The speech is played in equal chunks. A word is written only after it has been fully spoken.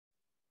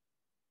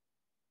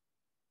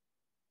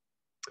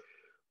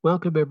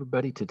Welcome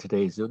everybody to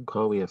today's Zoom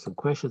call. We have some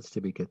questions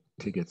to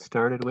get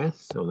started with.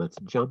 So let's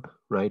jump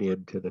right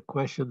into the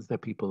questions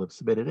that people have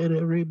submitted. And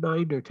a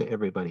reminder to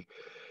everybody,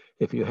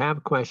 if you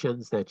have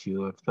questions that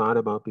you have thought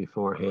about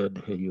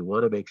beforehand and you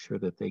want to make sure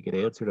that they get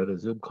answered on a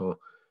Zoom call,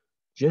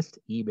 just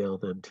email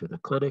them to the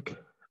clinic.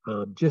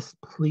 Just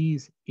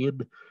please, in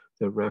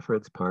the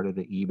reference part of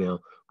the email,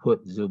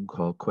 put Zoom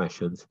call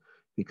questions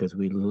because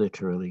we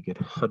literally get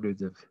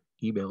hundreds of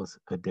emails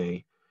a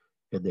day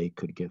and they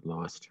could get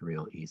lost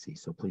real easy.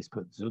 So please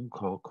put Zoom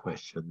call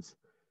questions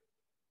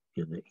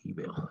in the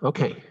email.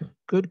 Okay,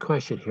 good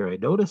question here. I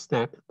noticed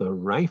that the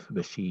Rife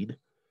machine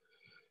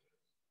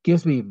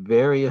gives me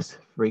various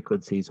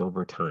frequencies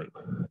over time.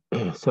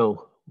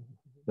 So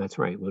that's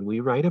right. When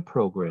we write a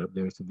program,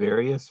 there's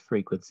various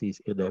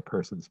frequencies in that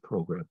person's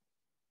program.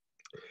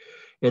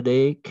 And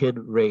they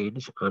can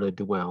range on a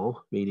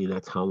dwell, meaning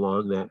that's how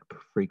long that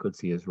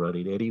frequency is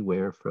running,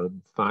 anywhere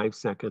from 5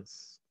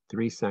 seconds,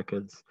 3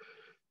 seconds,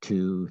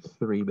 to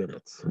 3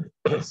 minutes,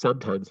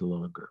 sometimes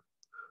longer.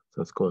 So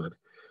let's go on.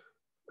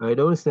 I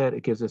noticed that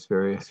it gives us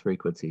various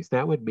frequencies.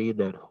 That would mean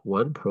that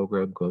one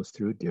program goes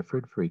through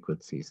different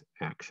frequencies,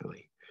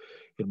 actually.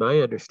 In my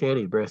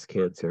understanding, breast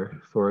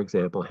cancer, for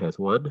example, has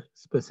one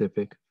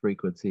specific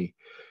frequency,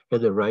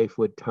 and the Rife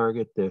would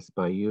target this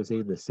by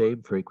using the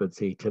same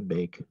frequency to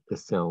make the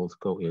cells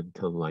go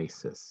into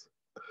lysis.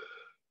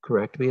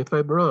 Correct me if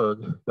I'm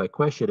wrong. My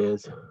question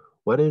is,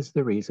 what is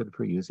the reason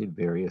for using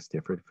various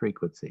different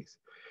frequencies?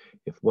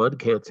 If one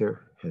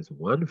cancer has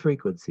one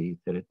frequency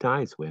that it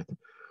dies with,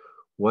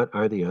 what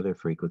are the other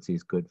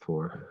frequencies good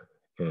for,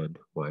 and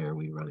why are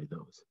we running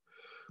those?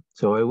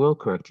 So I will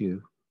correct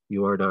you.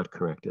 You are not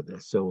correct in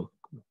this. So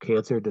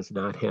cancer does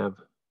not have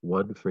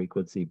one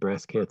frequency.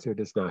 Breast cancer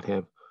does not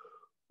have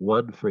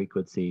one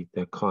frequency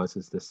that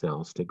causes the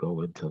cells to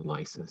go into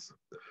lysis.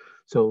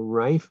 So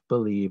Rife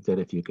believed that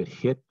if you could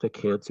hit the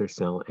cancer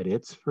cell at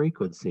its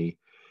frequency,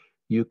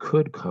 you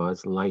could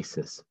cause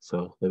lysis.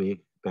 So let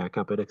me back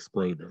up and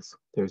explain this.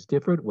 There's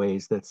different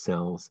ways that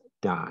cells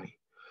die.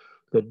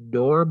 The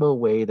normal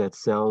way that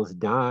cells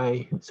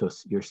die, so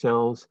your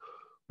cells,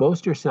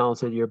 most your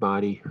cells in your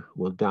body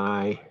will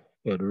die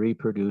and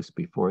reproduce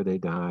before they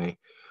die,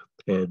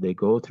 and they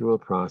go through a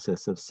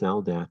process of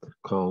cell death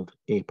called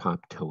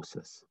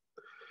apoptosis.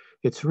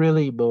 It's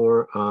really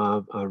more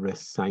of a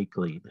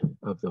recycling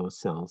of those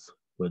cells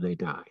when they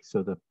die.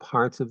 So the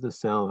parts of the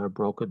cell are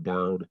broken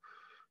down,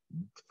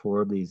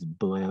 form these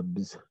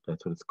blebs,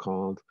 that's what it's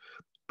called,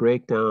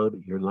 break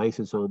down your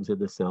lysosomes in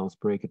the cells,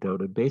 break it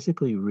down, and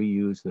basically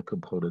reuse the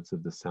components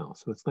of the cell.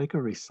 So it's like a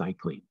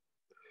recycling.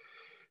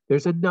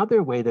 There's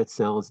another way that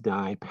cells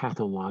die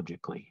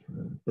pathologically,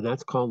 and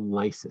that's called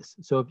lysis.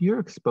 So if you're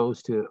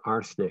exposed to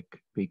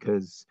arsenic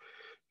because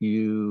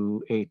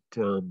you ate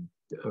a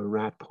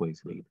rat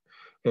poisoning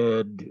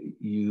and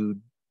you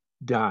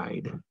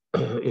died,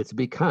 it's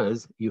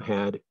because you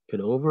had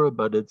an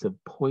overabundance of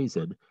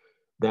poison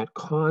that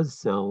caused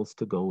cells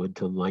to go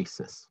into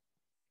lysis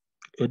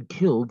and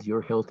killed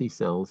your healthy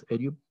cells and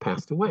you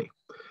passed away.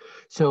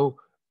 So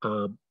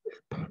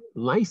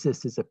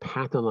lysis is a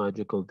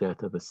pathological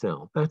death of a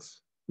cell.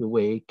 That's the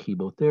way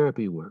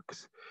chemotherapy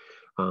works.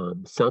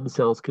 Some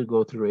cells can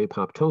go through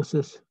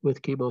apoptosis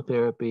with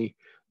chemotherapy.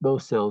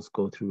 Most cells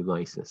go through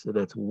lysis. And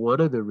that's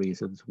one of the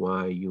reasons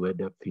why you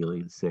end up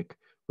feeling sick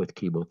with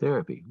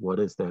chemotherapy. One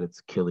is that it's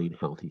killing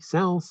healthy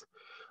cells.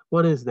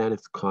 One is that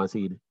it's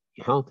causing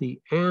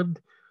healthy and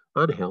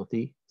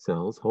unhealthy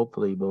cells,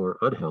 hopefully more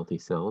unhealthy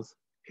cells,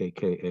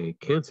 aka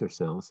cancer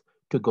cells,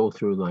 to go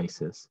through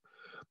lysis.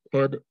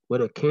 And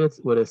when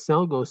a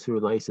cell goes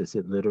through lysis,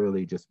 it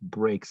literally just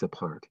breaks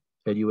apart.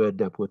 And you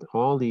end up with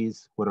all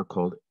these what are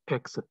called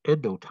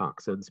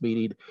endotoxins,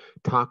 meaning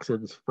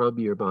toxins from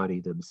your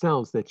body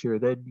themselves that you're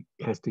then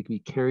has to be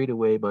carried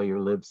away by your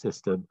lymph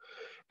system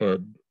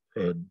and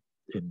and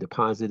and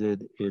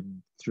deposited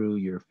in through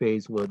your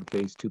phase 1,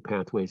 phase 2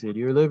 pathways in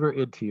your liver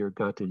into your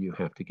gut, and you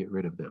have to get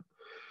rid of them.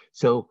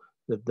 So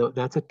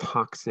that's a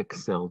toxic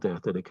cell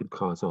death, and it can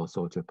cause all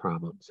sorts of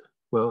problems.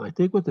 Well, I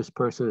think what this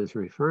person is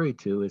referring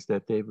to is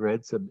that they've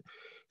read some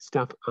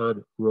stuff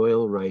on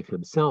Royal Rife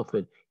himself,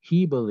 and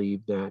he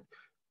believed that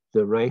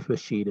the Rife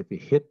machine, if you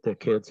hit the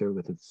cancer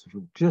with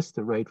just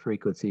the right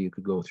frequency, you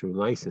could go through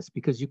lysis,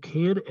 because you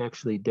can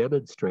actually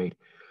demonstrate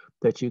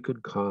that you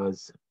could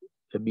cause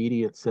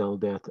immediate cell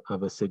death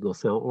of a single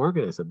cell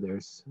organism.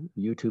 There's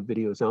YouTube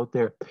videos out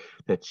there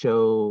that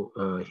show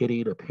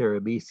hitting a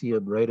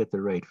paramecium right at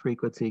the right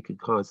frequency can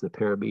cause the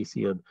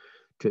paramecium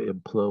to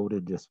implode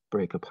and just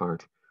break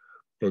apart.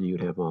 And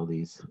you'd have all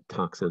these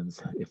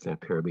toxins if that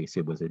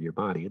paramecium was in your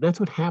body. And that's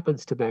what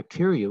happens to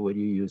bacteria when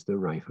you use the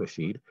Rife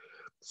machine.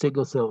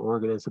 Single cell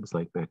organisms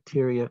like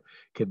bacteria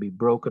can be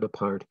broken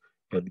apart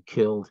and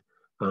killed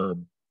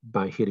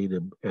by hitting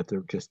them at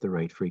just the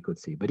right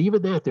frequency. But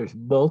even that, there's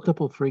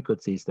multiple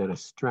frequencies that a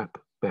strep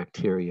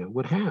bacteria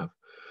would have.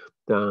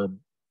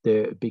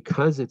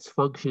 Because it's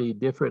functioning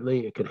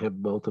differently, it can have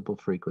multiple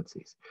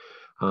frequencies.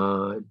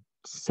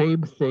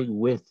 Same thing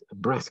with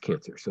breast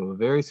cancer. So a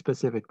very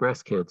specific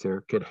breast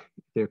cancer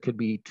there could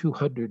be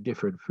 200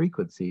 different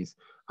frequencies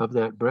of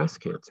that breast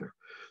cancer.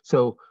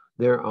 So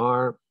there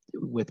are,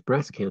 with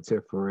breast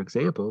cancer, for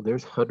example,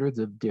 there's hundreds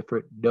of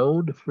different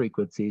known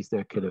frequencies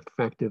that can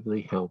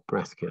effectively help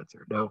breast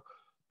cancer. Now,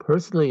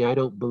 personally, I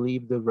don't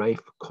believe the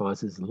rife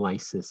causes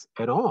lysis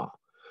at all.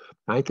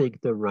 I think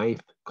the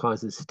rife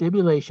causes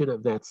stimulation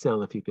of that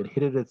cell if you can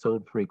hit it at its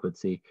own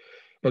frequency,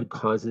 and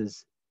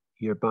causes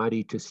your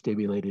body to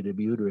stimulate an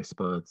immune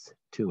response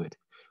to it.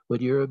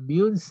 When your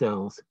immune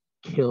cells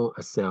kill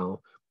a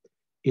cell,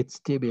 it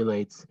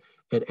stimulates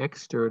an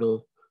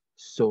external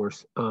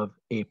source of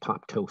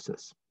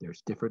apoptosis.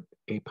 There's different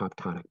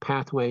apoptotic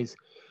pathways.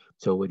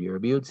 So when your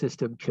immune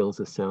system kills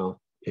a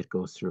cell, it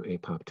goes through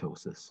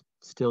apoptosis,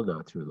 still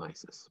not through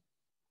lysis.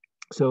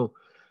 So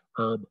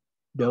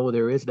no,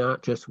 there is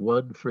not just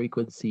one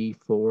frequency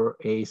for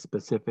a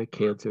specific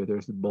cancer.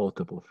 There's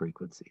multiple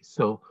frequencies.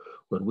 So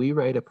when we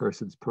write a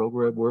person's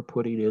program, we're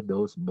putting in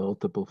those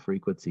multiple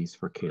frequencies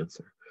for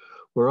cancer.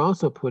 We're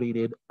also putting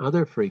in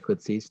other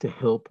frequencies to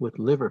help with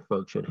liver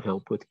function,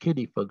 help with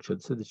kidney function,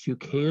 so that you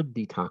can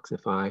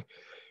detoxify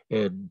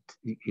and,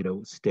 you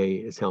know,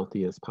 stay as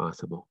healthy as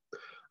possible.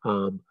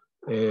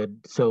 And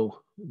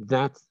so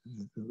that's,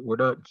 we're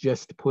not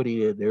just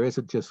putting in, there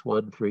isn't just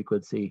one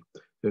frequency,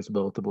 there's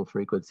multiple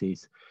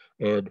frequencies,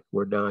 and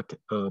we're not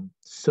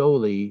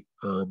solely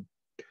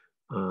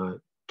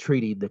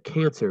treating the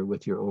cancer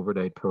with your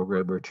overnight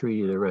program, or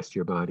treating the rest of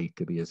your body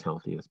to be as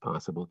healthy as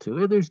possible too.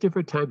 And there's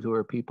different times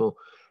where people,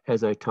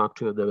 as I talk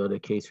to them on a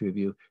case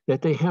review,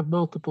 that they have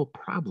multiple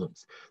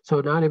problems. So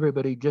not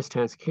everybody just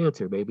has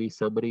cancer. Maybe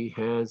somebody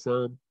has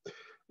an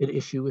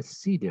issue with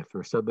C. diff,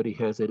 or somebody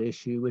has an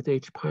issue with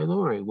H.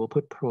 pylori. We'll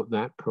put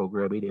that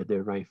programming in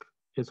their rife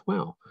as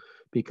well,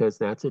 because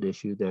that's an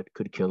issue that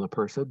could kill a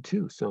person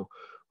too. So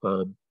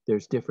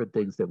there's different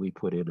things that we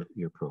put in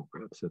your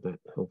program. So that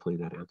hopefully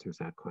that answers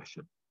that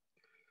question.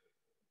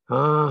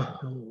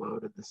 Wow,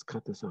 did this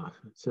cut this off?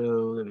 So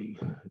let me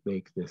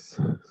make this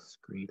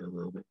screen a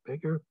little bit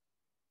bigger.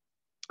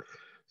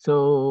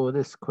 So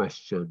this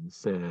question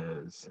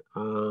says,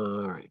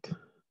 all right,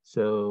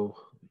 so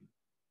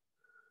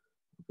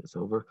this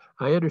over.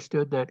 I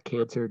understood that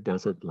cancer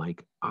doesn't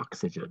like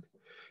oxygen,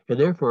 and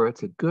therefore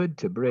it's good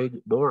to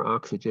bring more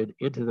oxygen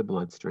into the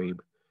bloodstream.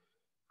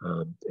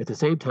 At the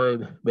same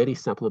time, many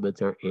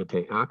supplements are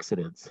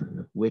antioxidants,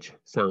 which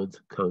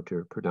sounds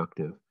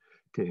counterproductive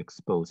to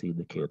exposing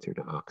the cancer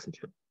to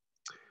oxygen.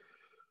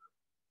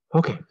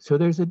 Okay, so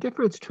there's a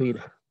difference between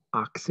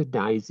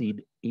oxidizing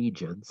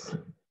agents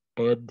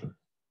and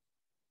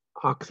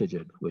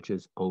oxygen, which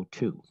is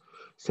O2.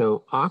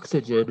 So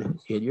oxygen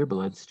in your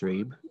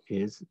bloodstream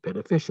is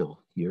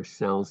beneficial. Your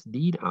cells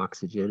need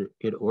oxygen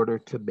in order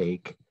to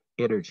make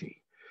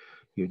energy.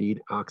 You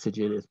need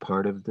oxygen as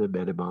part of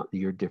the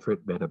your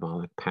different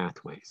metabolic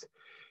pathways.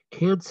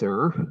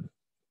 Cancer,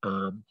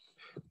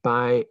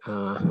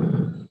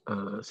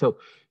 so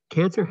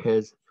cancer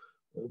has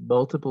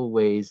multiple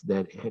ways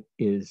that it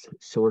is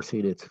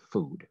sourcing its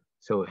food.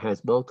 So it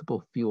has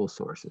multiple fuel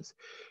sources.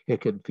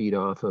 It can feed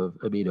off of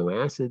amino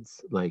acids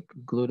like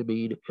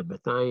glutamine and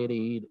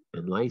methionine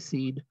and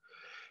lysine,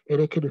 and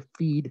it can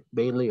feed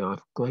mainly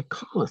off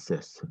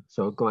glycolysis.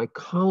 So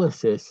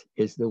glycolysis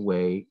is the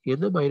way in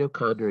the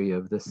mitochondria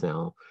of the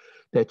cell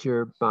that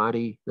your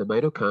body, the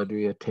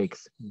mitochondria,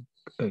 takes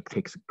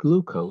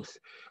glucose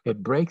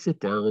and breaks it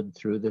down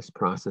through this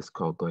process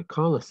called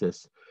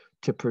glycolysis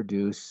to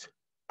produce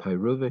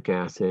pyruvic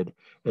acid,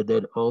 and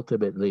then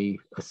ultimately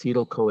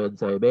acetyl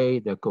coenzyme A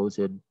that goes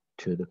into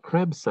the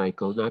Krebs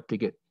cycle. Not to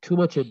get too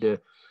much into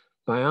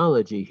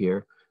biology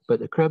here, but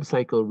the Krebs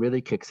cycle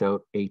really kicks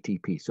out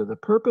ATP. So the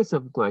purpose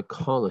of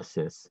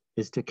glycolysis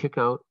is to kick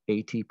out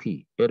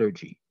ATP,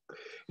 energy,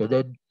 and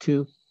then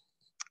to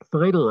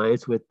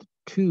finalize with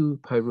 2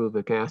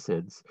 pyruvic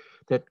acids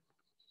that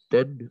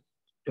then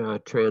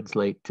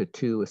translate to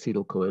 2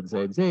 acetyl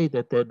coenzymes A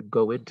that then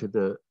go into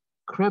the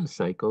Krebs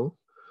cycle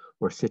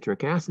or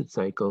citric acid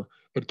cycle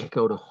and kick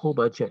out a whole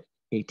bunch of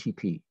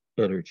ATP,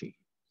 energy.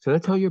 So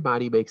that's how your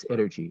body makes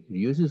energy. It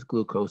uses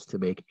glucose to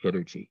make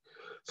energy.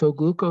 So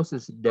glucose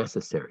is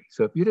necessary.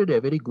 So if you didn't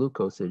have any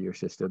glucose in your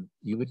system,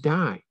 you would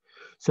die.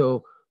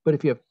 So, but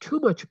if you have too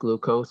much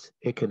glucose,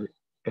 it can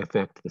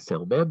affect the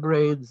cell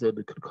membranes and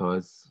it can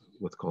cause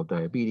what's called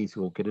diabetes.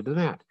 We won't get into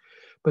that.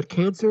 But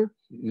cancer,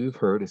 you've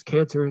heard, is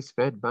cancer is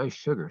fed by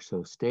sugar.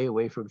 So stay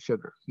away from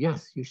sugar.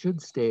 Yes, you should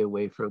stay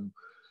away from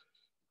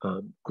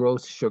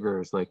gross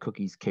sugars like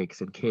cookies,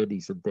 cakes, and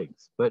candies and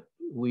things. But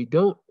we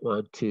don't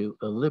want to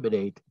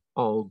eliminate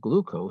all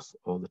glucose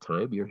all the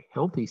time. Your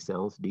healthy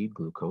cells need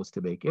glucose to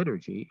make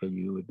energy, and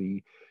you would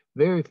be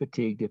very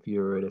fatigued if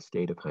you're in a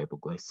state of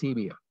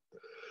hypoglycemia.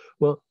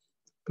 Well,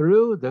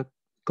 through the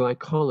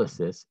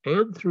glycolysis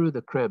and through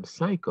the Krebs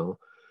cycle,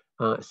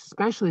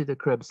 especially the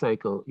Krebs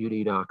cycle, you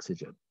need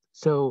oxygen.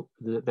 So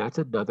that's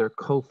another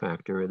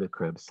cofactor in the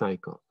Krebs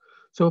cycle.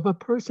 So if a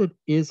person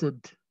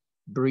isn't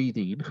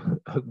breathing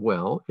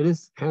well,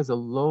 has a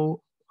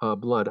low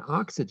blood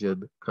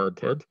oxygen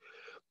content,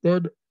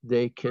 then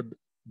they can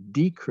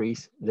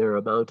decrease their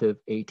amount of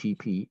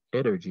ATP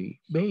energy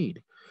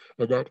made.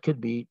 And that can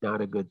be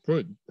not a good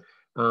thing.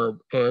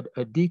 And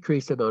a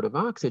decreased amount of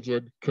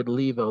oxygen can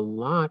leave a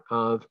lot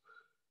of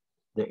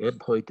the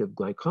endpoint of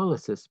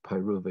glycolysis,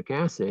 pyruvic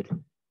acid,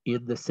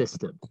 in the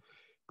system.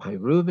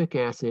 Pyruvic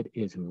acid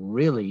is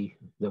really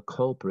the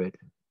culprit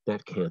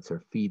that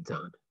cancer feeds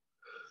on.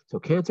 So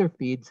cancer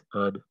feeds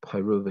on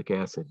pyruvic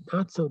acid,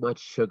 not so much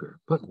sugar,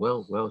 but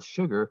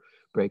sugar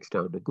breaks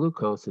down to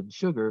glucose and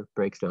sugar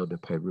breaks down to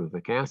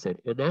pyruvic acid.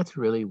 And that's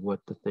really what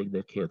the thing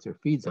that cancer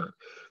feeds on.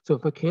 So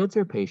if a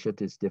cancer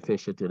patient is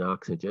deficient in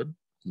oxygen,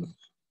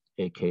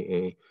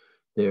 AKA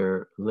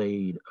they're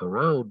laying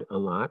around a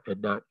lot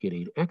and not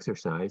getting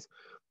exercise,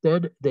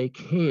 then they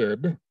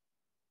can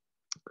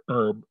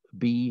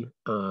be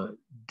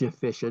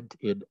deficient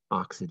in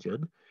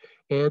oxygen,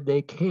 and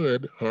they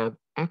can have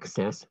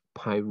excess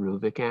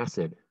pyruvic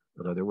acid.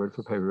 Another word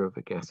for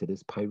pyruvic acid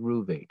is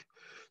pyruvate.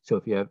 So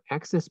if you have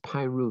excess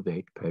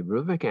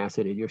pyruvic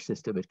acid in your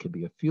system, it can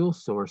be a fuel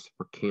source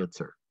for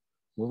cancer.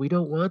 Well, we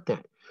don't want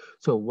that.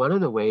 So one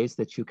of the ways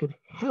that you can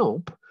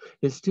help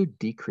is to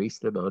decrease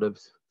the amount of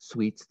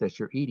sweets that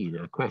you're eating.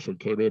 A question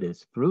came in,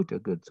 is fruit a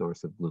good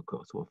source of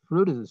glucose? Well,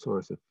 fruit is a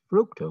source of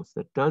fructose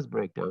that does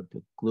break down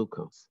to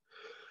glucose.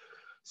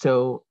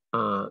 So,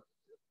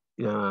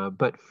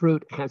 but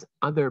fruit has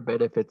other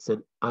benefits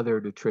and other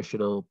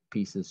nutritional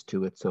pieces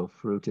to it. So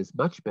fruit is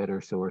much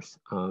better source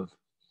of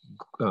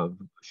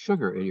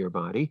sugar in your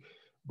body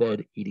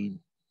than eating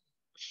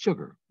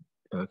sugar,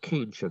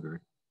 cane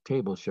sugar,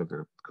 table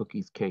sugar,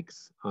 cookies,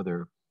 cakes,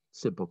 other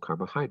simple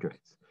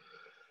carbohydrates.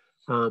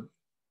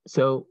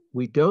 So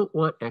we don't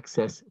want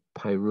excess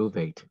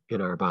pyruvate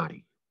in our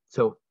body.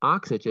 So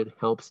oxygen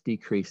helps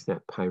decrease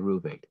that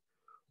pyruvate.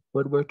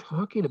 When we're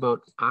talking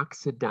about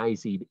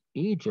oxidizing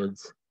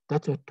agents,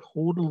 that's a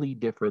totally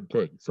different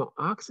thing. So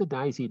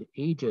oxidizing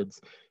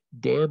agents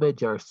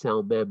damage our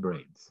cell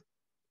membranes.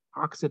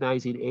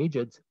 Oxidizing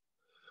agents,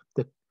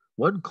 the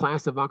one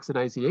class of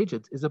oxidizing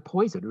agents is a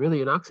poison.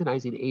 Really, an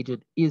oxidizing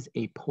agent is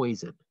a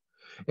poison.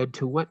 And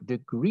to what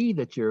degree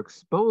that you're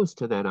exposed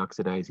to that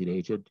oxidizing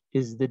agent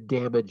is the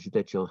damage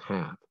that you'll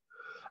have.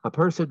 A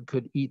person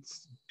could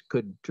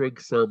drink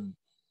some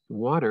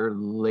water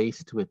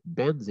laced with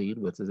benzene,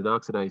 which is an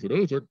oxidizing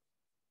agent,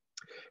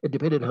 and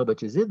depending on how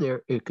much is in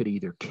there, it could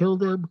either kill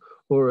them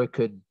or it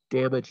could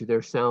damage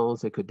their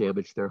cells, it could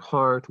damage their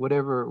heart,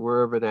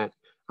 wherever that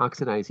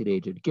oxidizing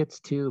agent gets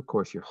to. Of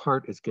course, your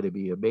heart is going to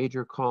be a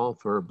major call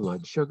for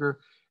blood sugar,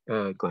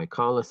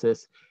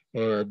 glycolysis,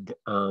 and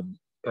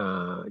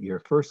your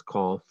first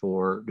call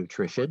for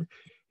nutrition.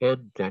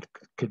 And that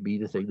could be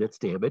the thing that's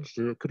damaged,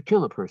 and it could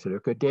kill a person or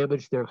could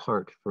damage their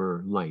heart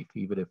for life,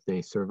 even if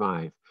they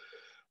survive.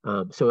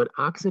 So an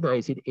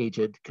oxidizing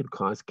agent can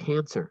cause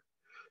cancer.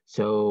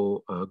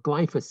 So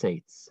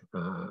glyphosates,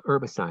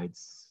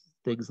 herbicides,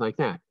 things like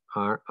that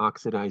are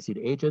oxidizing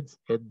agents,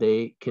 and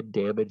they can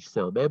damage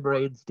cell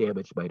membranes,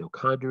 damage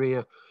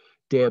mitochondria,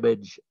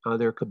 damage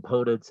other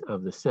components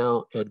of the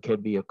cell, and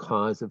can be a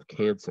cause of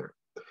cancer.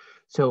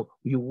 So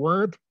you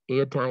want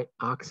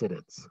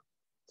antioxidants.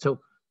 So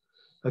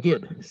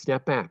again,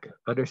 step back,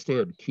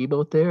 understand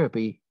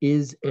chemotherapy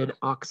is an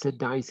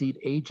oxidizing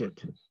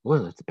agent.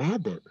 Well, it's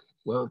bad then.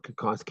 Well, it could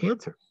cause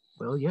cancer.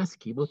 Well, yes,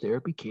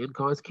 chemotherapy can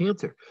cause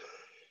cancer.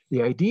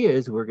 The idea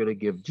is we're going to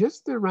give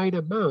just the right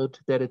amount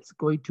that it's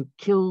going to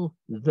kill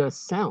the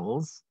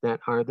cells that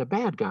are the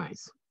bad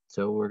guys.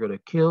 So we're going to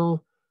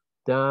kill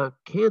the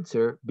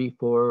cancer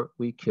before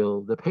we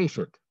kill the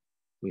patient,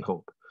 we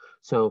hope.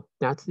 So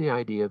that's the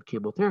idea of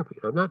chemotherapy.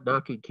 I'm not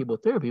knocking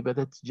chemotherapy, but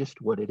that's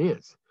just what it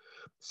is.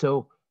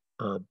 So,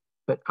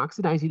 but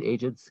oxidizing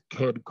agents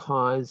can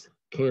cause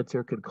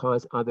cancer, can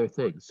cause other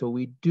things. So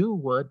we do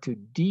want to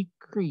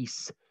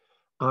decrease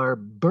our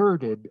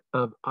burden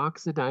of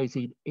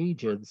oxidizing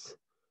agents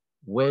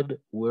when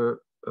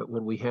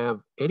we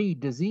have any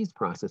disease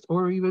process,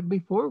 or even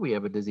before we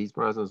have a disease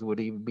process would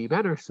even be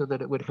better, so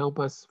that it would help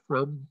us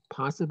from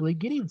possibly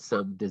getting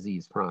some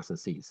disease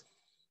processes.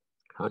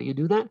 How do you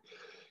do that?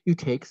 You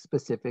take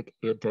specific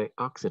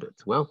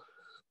antioxidants. Well,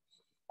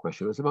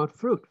 question was about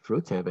fruit.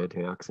 Fruits have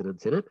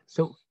antioxidants in it,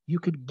 so you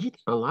could get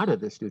a lot of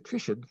this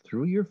nutrition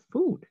through your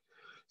food.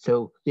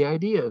 So the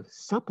idea of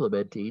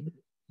supplementing,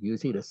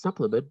 using a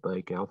supplement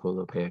like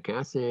alpha-lipoic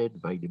acid,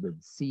 vitamin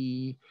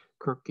C,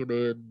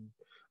 curcumin,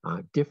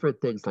 different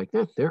things like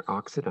that, they're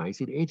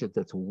oxidizing agents.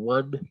 That's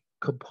one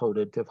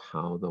component of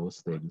how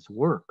those things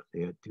work.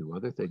 They do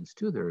other things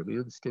too. They're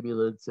immune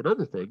stimulants and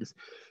other things,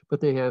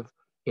 but they have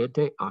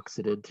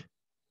antioxidant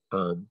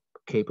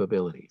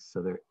capabilities.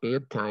 So they're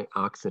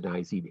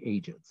anti-oxidizing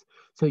agents.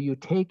 So you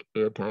take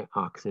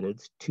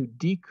antioxidants to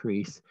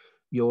decrease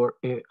your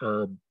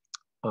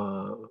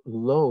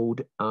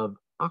load of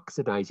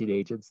oxidizing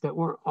agents that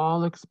we're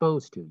all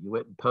exposed to. You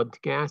went and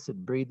pumped gas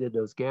and breathed in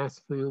those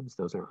gas fumes.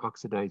 Those are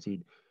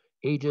oxidizing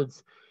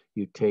agents.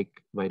 You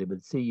take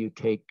vitamin C, you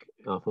take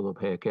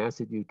alpha-lipoic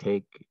acid, you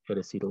take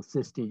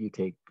N-acetylcysteine, you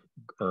take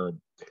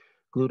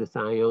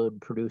glutathione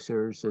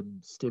producers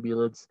and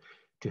stimulants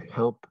to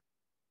help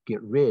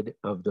get rid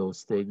of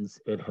those things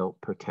and help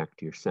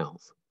protect your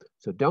cells.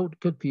 So don't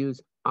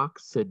confuse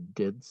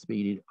oxidants,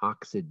 meaning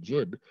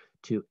oxygen,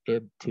 to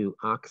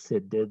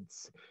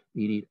oxidants,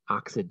 meaning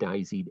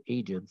oxidizing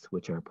agents,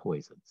 which are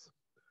poisons.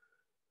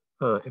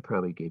 I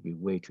probably gave you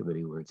way too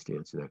many words to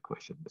answer that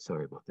question.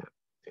 Sorry about that.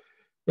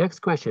 Next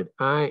question.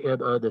 I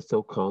am on the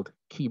so-called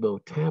chemo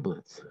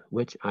tablets,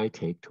 which I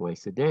take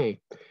twice a day,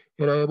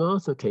 and I am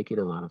also taking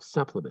a lot of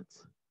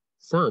supplements,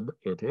 some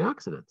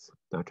antioxidants.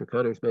 Dr.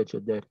 Connors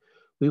mentioned that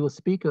we will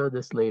speak on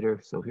this later,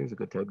 so here's a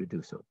good time to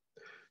do so.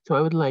 So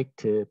I would like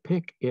to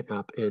pick it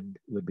up and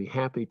would be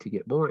happy to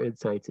get more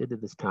insights into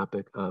this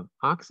topic of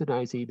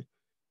oxidizing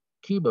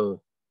chemo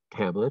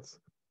tablets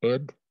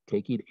and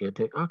taking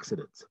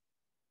antioxidants.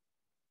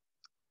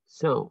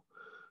 So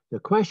the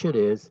question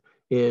is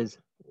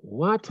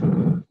what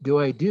do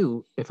I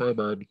do if I'm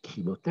on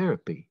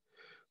chemotherapy?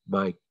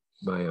 My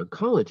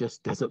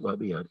oncologist doesn't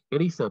want me on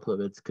any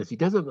supplements because he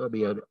doesn't want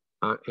me on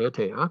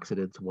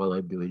antioxidants while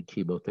I'm doing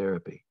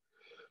chemotherapy.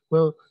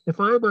 Well, if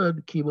I'm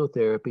on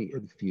chemotherapy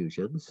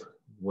infusions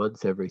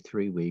once every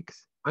 3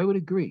 weeks, I would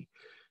agree.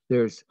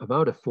 There's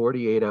about a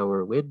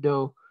 48-hour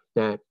window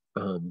that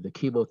the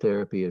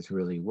chemotherapy is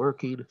really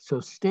working. So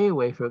stay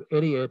away from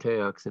any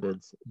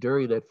antioxidants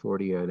during that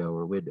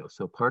 48-hour window.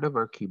 So part of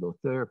our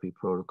chemotherapy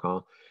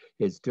protocol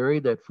is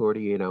during that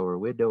 48-hour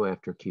window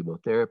after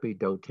chemotherapy,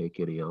 don't take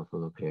any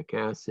alpha-lipoic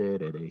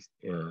acid and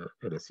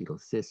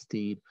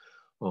acetylcysteine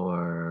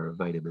or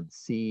vitamin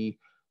C.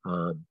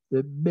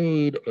 The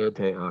main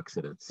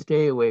antioxidants.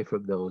 Stay away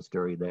from those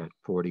during that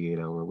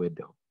 48-hour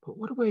window. But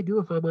what do I do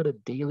if I'm on a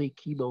daily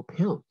chemo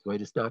pill? Do I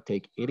just not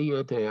take any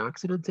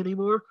antioxidants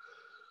anymore?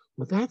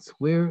 Well, that's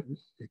where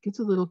it gets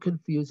a little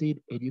confusing,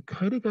 and you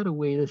kind of got to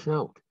weigh this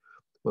out.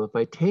 Well, if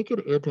I take an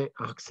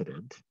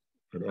antioxidant,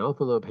 an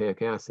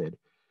alpha-lipoic acid,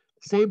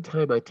 the same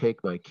time I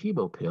take my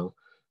chemo pill,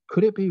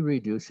 could it be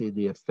reducing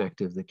the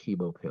effect of the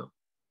chemo pill?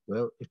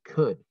 Well, it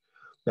could.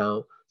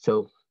 Now,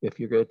 so if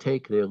you're going to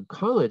take the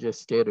oncologist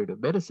standard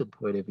of medicine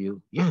point of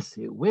view, yes,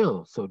 it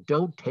will. So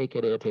don't take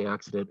an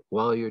antioxidant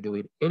while you're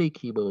doing any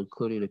chemo,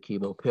 including a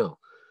chemo pill.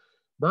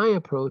 My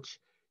approach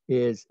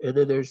is, and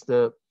then there's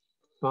the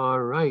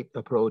far right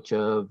approach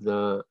of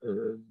the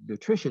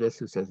nutritionist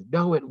who says,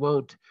 no, it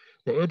won't.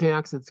 The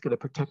antioxidant's going to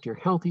protect your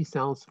healthy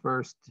cells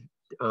first.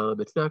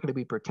 It's not going to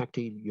be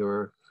protecting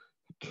your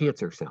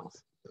cancer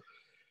cells.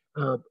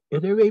 And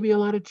there may be a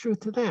lot of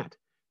truth to that.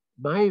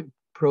 My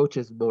approach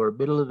is more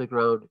middle of the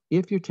ground.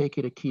 If you're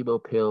taking a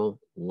chemo pill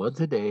once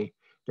a day,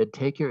 then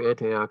take your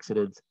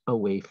antioxidants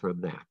away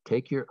from that.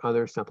 Take your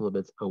other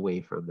supplements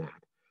away from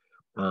that.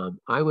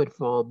 I would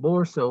fall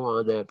more so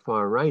on that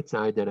far right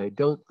side that I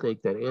don't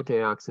think that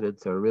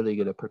antioxidants are really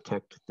going to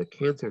protect the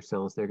cancer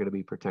cells. They're going to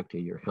be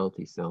protecting your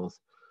healthy cells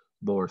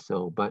more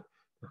so, but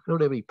I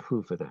don't have any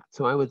proof of that.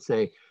 So I would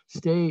say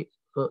stay,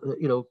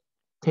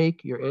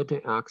 take your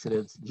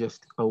antioxidants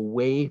just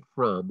away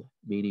from,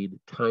 meaning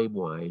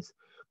time-wise,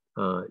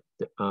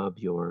 of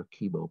your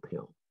chemo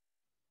pill.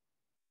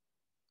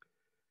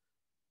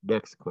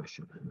 Next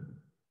question.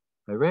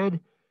 I read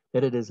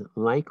that it is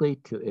likely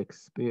to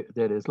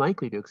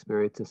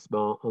experience a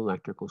small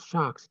electrical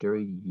shocks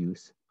during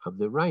use of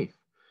the Rife.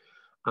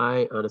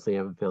 I honestly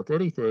haven't felt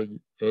any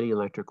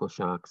electrical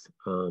shocks.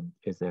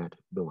 Is that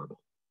normal?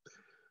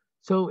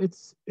 So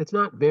it's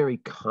not very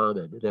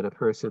common that a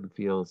person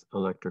feels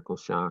electrical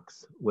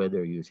shocks when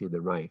they're using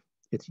the Rife.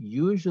 It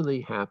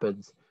usually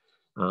happens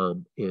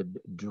in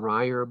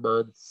drier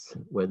months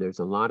when there's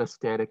a lot of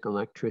static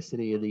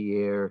electricity in the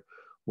air,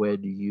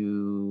 when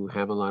you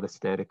have a lot of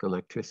static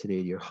electricity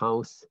in your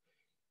house,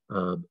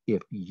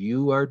 if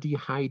you are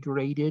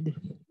dehydrated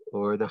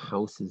or the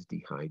house is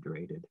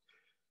dehydrated.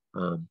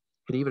 And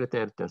even at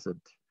that, it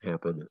doesn't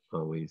happen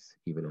always,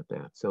 even at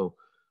that. So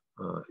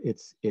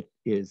it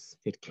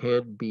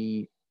can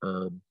be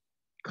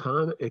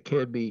common. It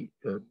can be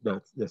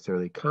not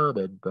necessarily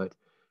common, but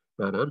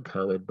not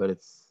uncommon. But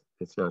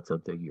it's not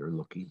something you're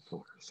looking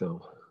for.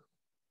 So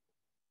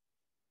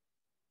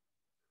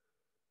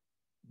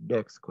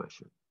next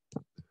question.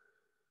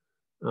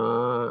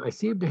 I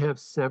seem to have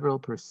several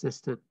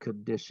persistent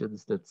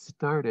conditions that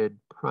started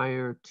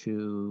prior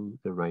to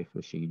the Rife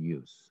machine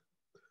use.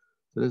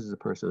 So this is a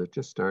person that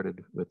just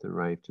started with the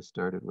Rife, just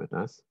started with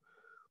us.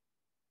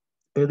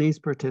 And these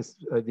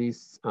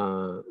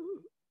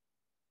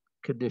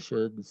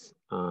conditions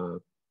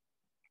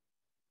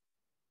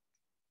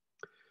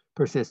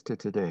persist to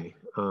today.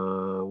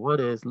 One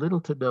is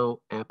little to no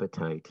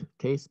appetite,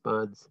 taste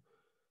buds,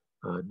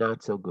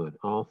 not so good.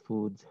 All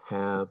foods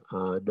have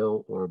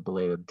no or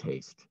bland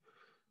taste.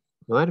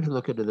 Well, I have to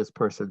look into this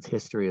person's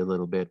history a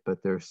little bit,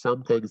 but there's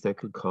some things that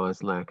could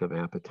cause lack of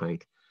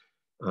appetite,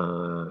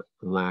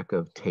 lack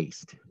of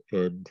taste.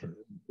 And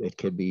it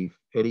can be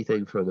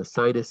anything from a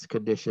sinus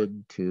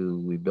condition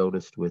to, we've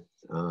noticed with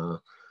a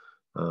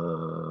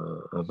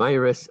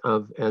virus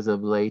as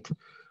of late,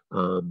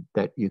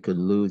 that you can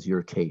lose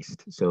your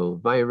taste. So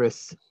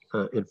viral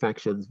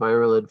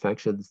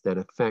infections that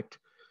affect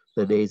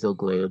the nasal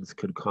glands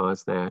could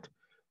cause that.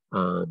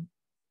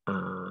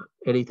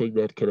 Anything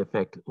that can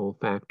affect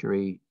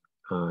olfactory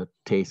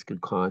taste can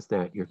cause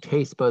that. Your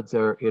taste buds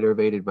are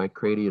innervated by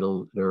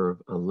cranial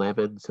nerve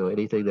 11, so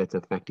anything that's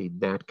affecting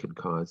that can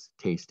cause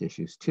taste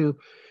issues too.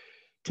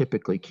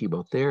 Typically,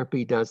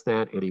 chemotherapy does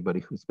that.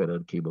 Anybody who's been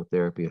on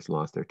chemotherapy has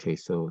lost their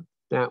taste, so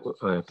that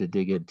I have to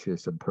dig into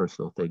some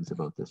personal things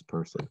about this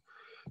person.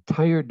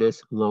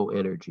 Tiredness, low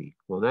energy.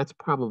 Well, that's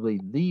probably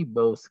the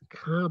most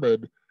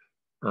common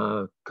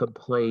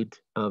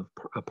complaint of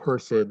a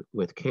person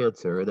with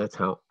cancer, and that's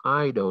how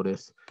I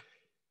notice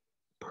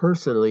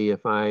personally.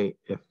 If I'm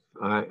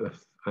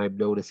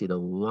noticing a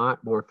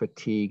lot more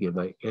fatigue and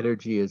my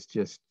energy is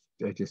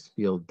I just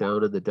feel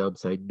down in the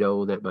dumps, I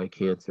know that my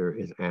cancer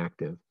is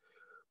active.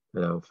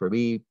 Now, for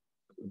me,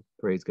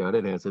 praise God,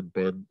 it hasn't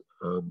been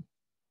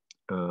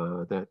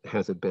that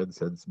hasn't been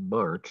since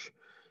March,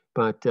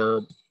 but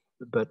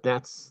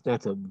that's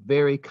a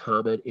very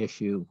common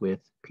issue with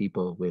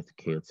people with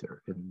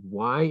cancer. And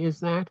why is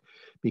that?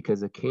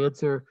 Because a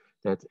cancer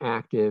that's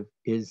active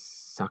is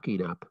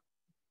sucking up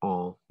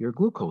all your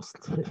glucose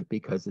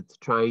because it's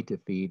trying to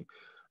feed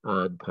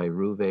on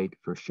pyruvate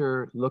for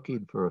sure,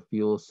 looking for a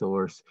fuel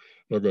source,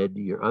 and then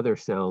your other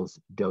cells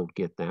don't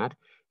get that.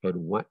 And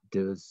what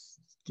does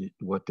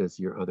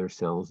your other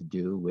cells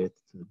do with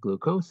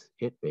glucose?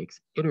 It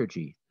makes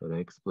energy, and I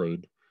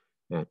explained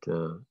at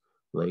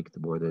length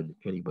more than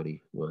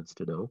anybody wants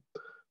to know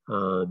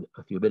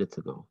a few minutes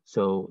ago.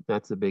 So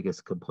that's the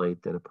biggest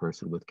complaint that a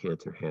person with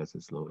cancer has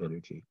is low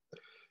energy.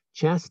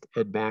 Chest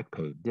and back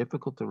pain,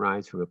 difficult to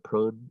rise from a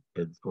prone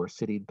or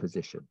sitting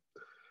position.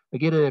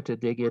 Again, I have to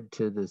dig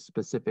into the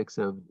specifics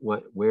of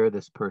where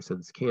this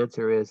person's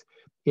cancer is.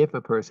 If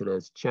a person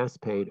has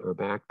chest pain or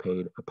back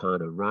pain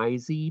upon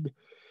arising,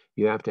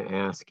 you have to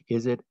ask,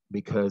 is it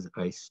because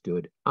I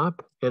stood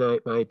up and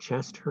my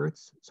chest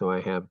hurts? So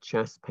I have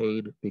chest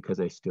pain because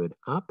I stood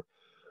up,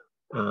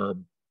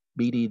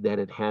 meaning that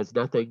it has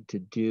nothing to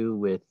do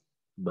with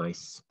my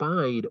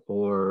spine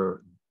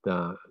or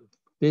the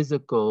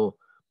physical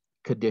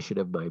condition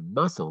of my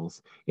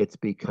muscles. It's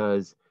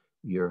because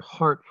your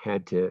heart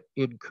had to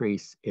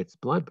increase its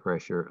blood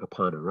pressure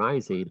upon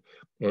arising,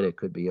 and it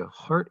could be a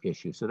heart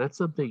issue. So that's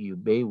something you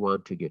may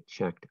want to get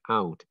checked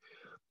out,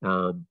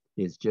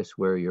 is just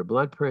where your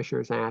blood pressure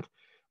is at.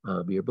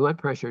 Your blood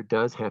pressure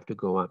does have to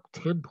go up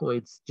 10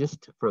 points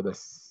just from a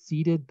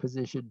seated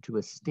position to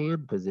a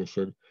stand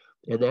position.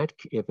 And that,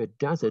 if it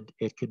doesn't,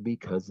 it can be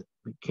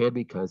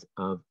because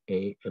of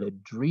an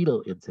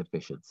adrenal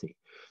insufficiency.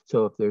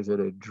 So if there's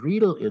an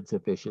adrenal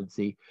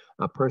insufficiency,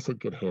 a person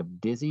can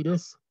have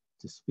dizziness,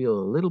 just feel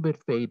a little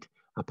bit faint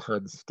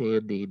upon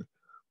standing,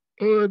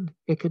 and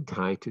it can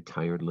tie to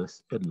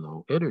tiredness and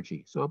low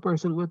energy. So a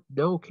person with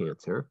no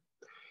cancer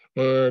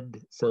and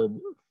some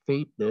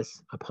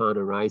faintness upon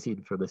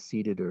arising from a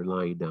seated or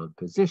lying down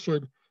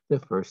position, the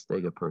first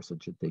thing a person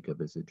should think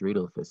of is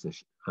adrenal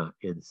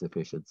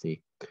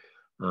insufficiency.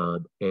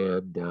 And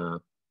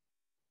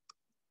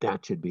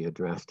that should be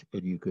addressed.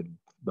 And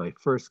my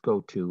first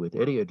go-to with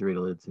any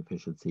adrenal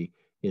insufficiency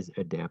is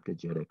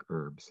adaptogenic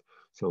herbs.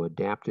 So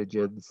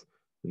adaptogens,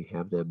 we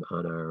have them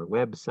on our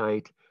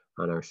website,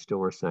 on our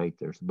store site.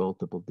 There's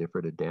multiple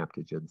different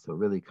adaptogens. So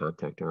really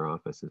contact our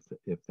office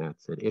if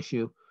that's an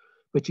issue.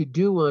 But you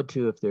do want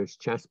to, if there's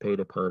chest pain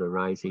upon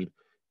arising,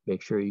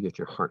 make sure you get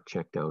your heart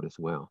checked out as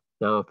well.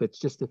 Now, if it's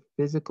just a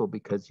physical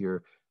because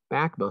your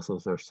back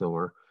muscles are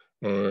sore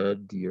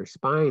and your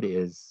spine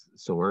is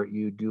sore,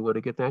 you do want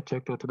to get that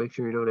checked out to make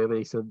sure you don't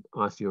have some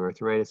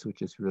osteoarthritis,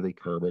 which is really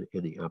common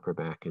in the upper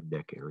back and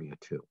neck area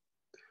too.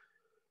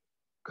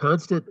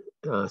 Constant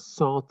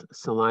salt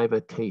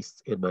saliva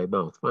tastes in my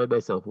mouth. Find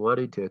myself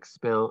wanting to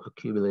expel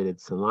accumulated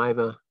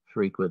saliva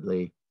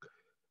frequently.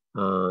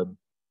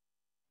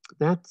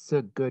 That's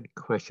a good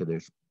question.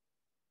 There's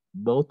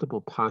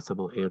multiple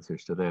possible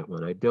answers to that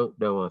one. I don't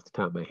know off the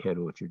top of my head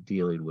what you're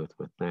dealing with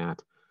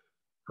that.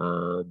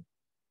 I'll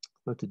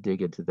have to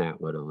dig into that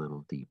one a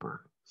little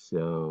deeper.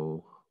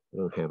 So I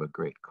don't have a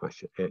great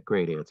answer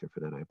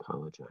for that. I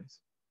apologize.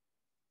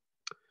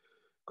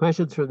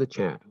 Questions from the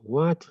chat.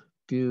 What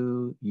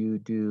do you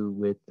do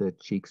with the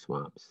cheek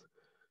swabs?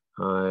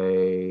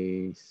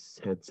 I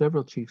had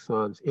several cheek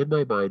swabs in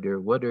my binder,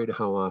 wondering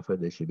how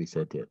often they should be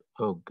sent in.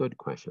 Oh, good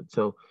question.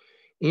 So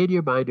in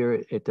your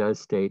binder, it does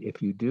state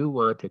if you do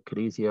want a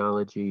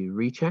kinesiology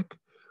recheck,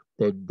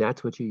 then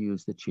that's what you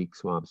use the cheek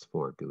swabs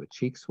for. Do a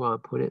cheek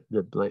swab, put it in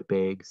the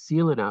bag,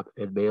 seal it up,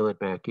 and mail it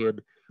back in.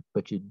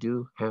 But you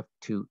do have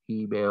to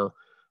email.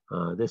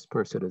 This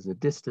person is a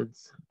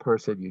distance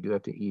person. You do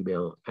have to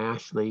email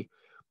Ashley,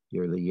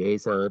 your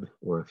liaison,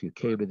 or if you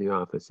came to the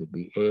office, it'd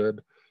be Ann,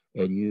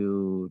 and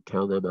you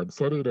tell them, I'm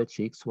sending a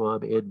cheek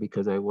swab in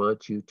because I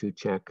want you to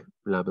check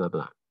blah, blah,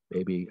 blah.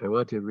 Maybe I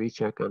want to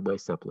recheck on my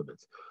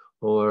supplements.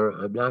 Or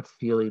I'm not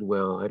feeling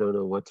well. I don't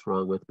know what's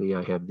wrong with me.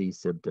 I have these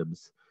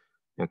symptoms,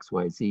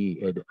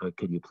 XYZ, and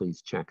can you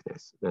please check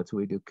this? That's what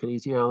we do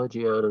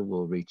kinesiology on, and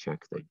we'll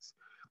recheck things.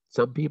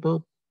 Some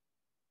people,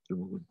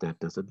 that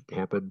doesn't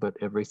happen but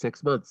every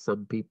 6 months.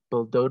 Some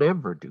people don't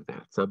ever do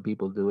that. Some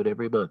people do it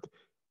every month.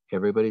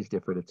 Everybody's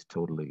different. It's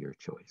totally your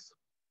choice.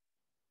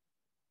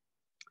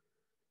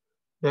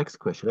 Next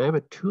question. I have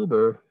a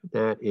tumor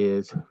that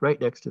is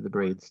right next to the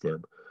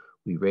brainstem.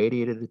 We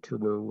radiated the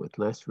tumor with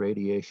less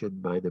radiation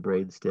by the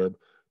brainstem.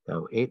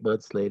 Now, 8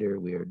 months later,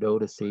 we are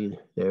noticing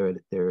there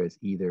is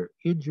either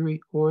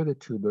injury or the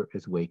tumor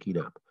is waking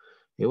up.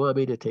 They want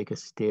me to take a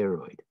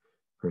steroid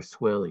for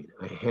swelling.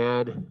 I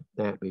had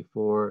that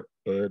before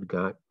and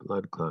got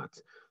blood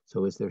clots.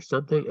 So is there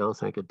something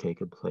else I can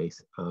take in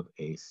place of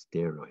a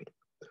steroid?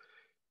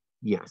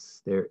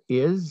 Yes, there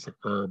is.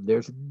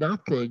 There's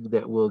nothing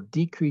that will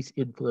decrease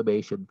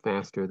inflammation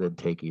faster than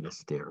taking a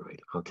steroid.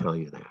 I'll tell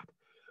you that.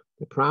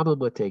 The problem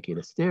with taking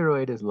a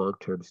steroid is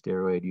long-term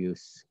steroid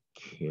use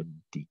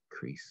can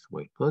decrease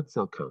white blood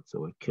cell count,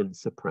 so it can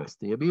suppress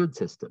the immune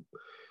system.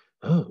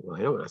 Oh, well,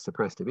 I don't want to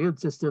suppress the immune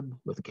system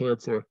with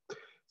cancer.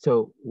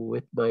 So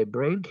with my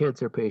brain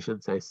cancer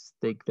patients, I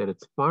think that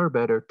it's far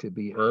better to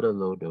be on a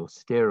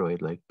low-dose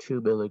steroid, like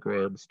 2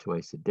 milligrams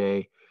twice a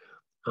day,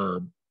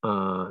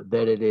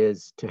 than it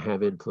is to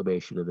have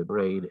inflammation in the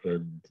brain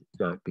and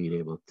not being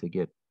able to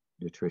get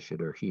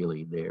nutrition or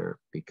healing there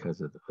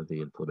because of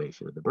the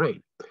inflammation in the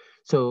brain.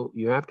 So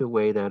you have to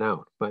weigh that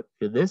out. But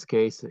in this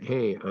case,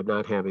 hey, I'm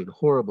not having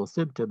horrible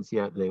symptoms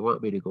yet. They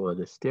want me to go on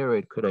the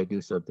steroid. Could I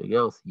do something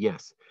else?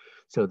 Yes.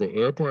 So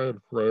the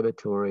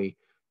anti-inflammatory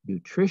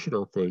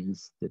nutritional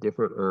things, the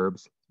different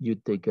herbs,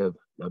 you'd think of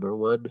number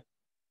one,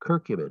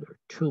 curcumin or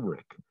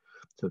turmeric.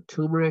 So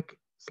turmeric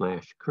 /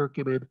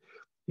 curcumin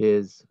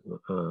is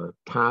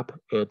top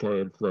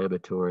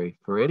anti-inflammatory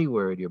for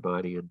anywhere in your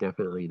body and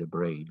definitely the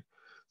brain.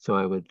 So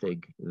I would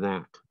think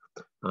that.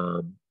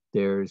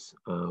 There's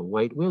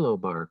white willow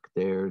bark,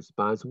 there's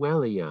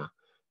boswellia,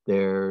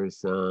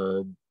 there's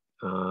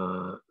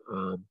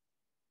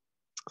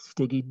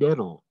stinging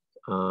nettle,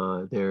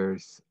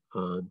 there's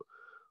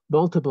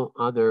multiple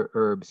other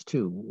herbs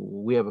too.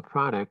 We have a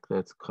product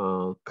that's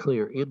called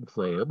Clear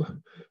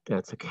Inflam.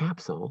 That's a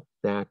capsule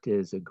that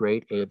is a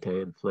great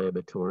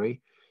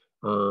anti-inflammatory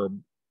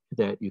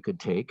that you can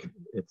take.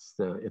 It's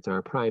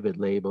our private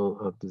label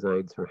of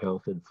Designs for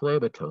Health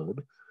Inflammatone.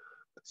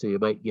 So you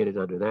might get it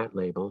under that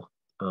label,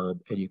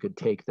 and you can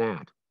take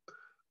that.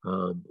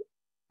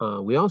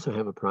 We also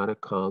have a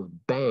product called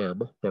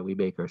BAM that we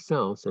make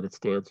ourselves, and it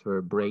stands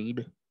for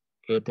Brain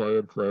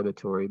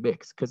Anti-Inflammatory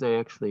Mix, because I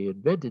actually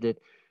invented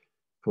it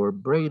for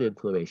brain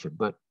inflammation,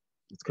 but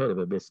it's kind of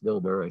a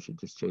misnomer. I should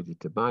just change it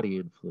to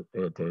Body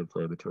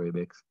Anti-Inflammatory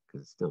Mix,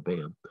 because it's still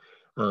BAM,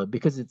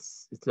 because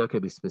it's not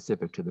going to be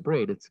specific to the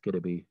brain. It's going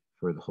to be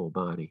for the whole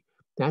body.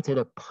 That's in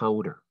a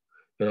powder,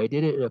 and I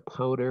did it in a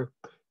powder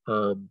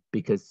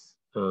because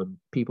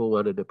people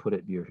wanted to put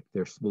it in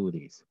their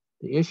smoothies.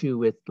 The issue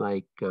with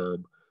like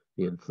the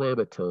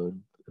inflammatone,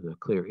 the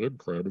Clear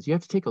Inflam, is you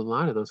have to take a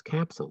lot of those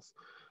capsules.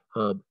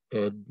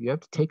 And you have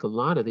to take a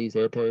lot of these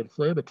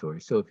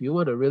anti-inflammatories. So if you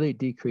want to really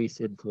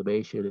decrease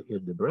inflammation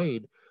in the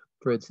brain,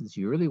 for instance,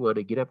 you really want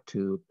to get up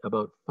to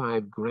about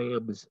 5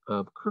 grams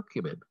of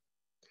curcumin.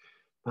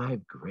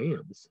 5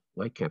 grams?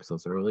 White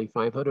capsules are only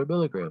 500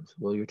 milligrams.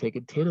 Well, you're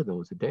taking 10 of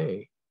those a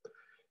day.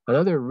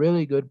 Another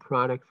really good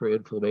product for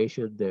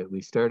inflammation that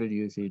we started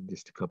using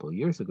just a couple of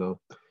years ago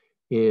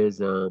is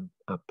a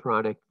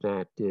product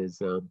that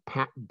is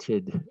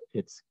patented.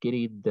 It's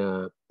getting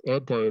the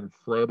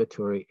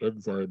anti-inflammatory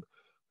enzyme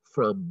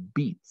from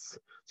beets.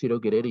 So you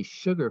don't get any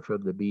sugar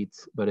from the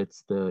beets, but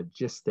it's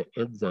just the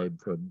enzyme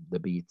from the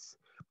beets.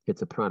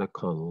 It's a product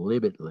called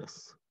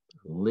Limitless.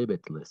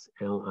 Limitless,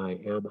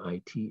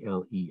 Limitless.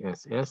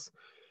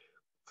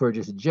 For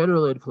just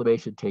general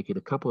inflammation, taking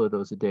a couple of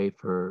those a day.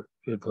 For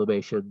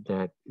inflammation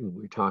that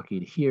we're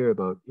talking here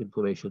about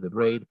inflammation in the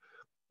brain,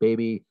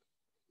 maybe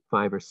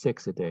 5 or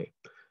 6 a day.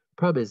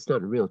 Problem is, it's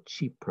not a real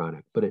cheap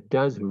product, but it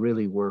does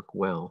really work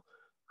well.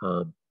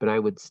 But I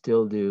would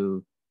still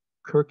do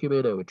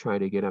curcumin. I would try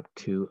to get up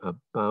to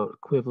about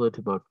equivalent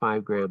to about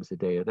 5 grams a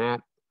day of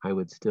that. I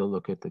would still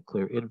look at the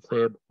Clear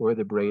Inflam or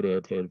the Brain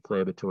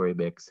Anti-Inflammatory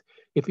Mix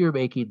if you're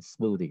making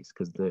smoothies,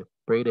 because the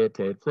Brain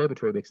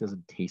Anti-Inflammatory Mix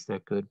doesn't taste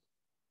that good.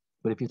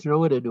 But if you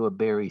throw it into a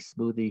berry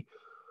smoothie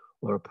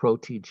or a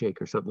protein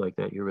shake or something like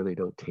that, you really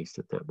don't taste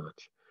it that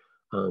much.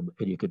 And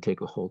you can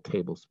take a whole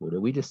tablespoon.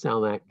 And we just sell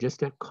that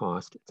just at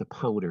cost. It's a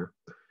powder.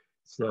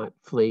 It's not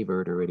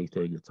flavored or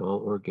anything. It's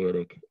all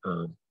organic,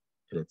 and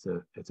it's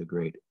a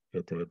great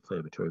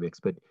anti-inflammatory mix.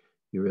 But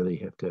you really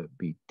have to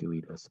be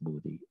doing a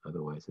smoothie,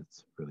 otherwise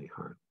it's really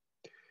hard.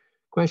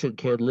 Question: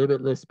 can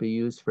Limitless be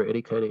used for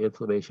any kind of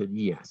inflammation?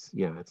 Yes.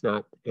 Yeah, it's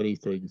not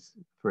anything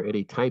for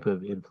any type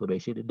of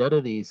inflammation. And none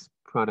of these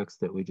products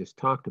that we just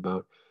talked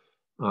about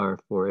are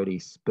for any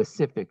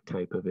specific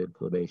type of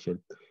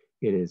inflammation.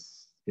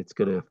 It's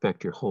going to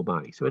affect your whole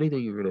body. So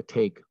anything you're going to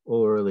take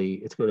orally,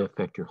 it's going to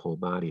affect your whole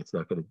body. It's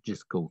not going to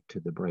just go to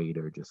the brain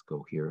or just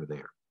go here or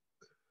there.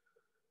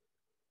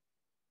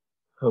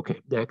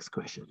 Okay, next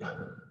question.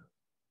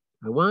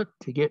 I want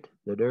to get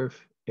the Nerf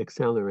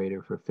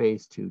accelerator for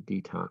phase 2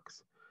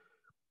 detox.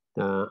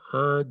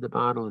 On the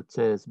bottle, it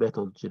says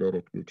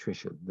methyl-genetic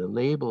nutrition. The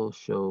label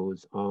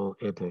shows all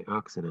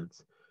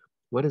antioxidants.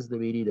 What is the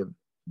meaning of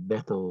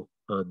methyl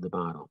on the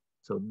bottle?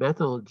 So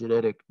methyl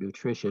genetic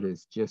nutrition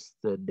is just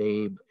the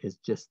name, is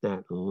just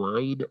that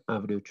line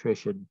of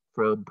nutrition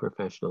from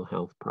professional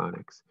health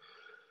products.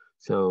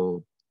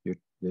 So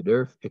the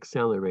Nerf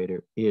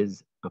Accelerator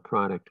is a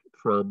product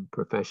from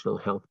professional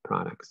health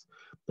products.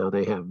 Now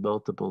they have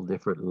multiple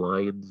different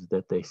lines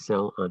that they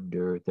sell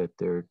under that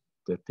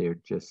they're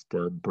just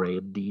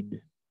branding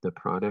the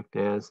product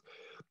as.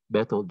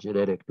 Methyl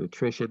genetic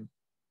nutrition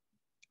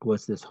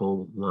was this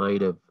whole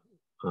line of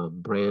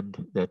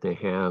brand that they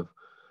have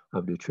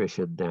of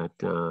nutrition that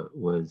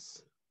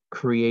was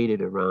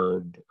created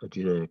around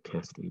genetic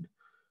testing.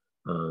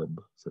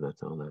 So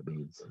that's all that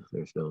means.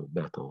 There's no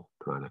methyl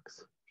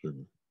products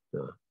in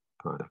the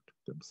product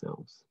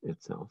themselves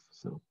itself.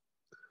 So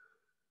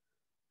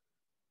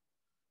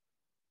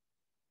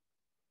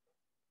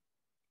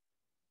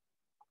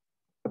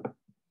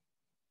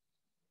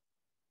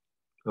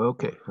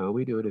okay, how are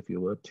we doing? If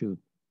you want to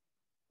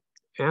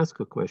ask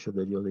a question,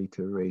 then you'll need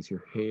to raise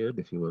your hand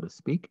if you want to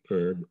speak,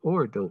 and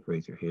or don't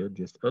raise your hand,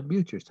 just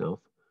unmute yourself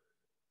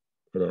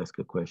and ask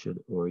a question,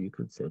 or you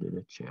can send in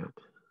a chat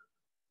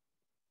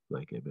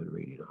like I've been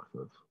reading off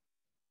of.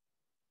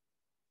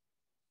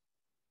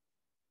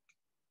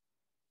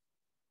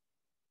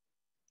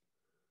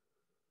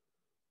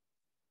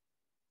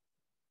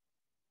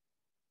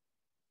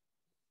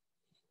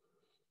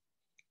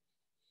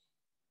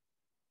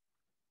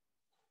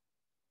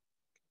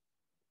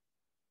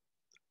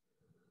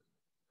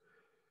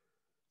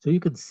 So you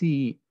can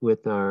see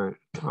with our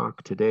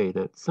talk today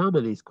that some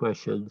of these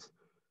questions,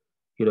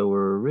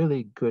 were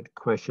really good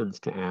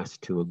questions to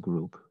ask to a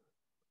group,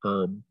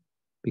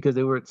 because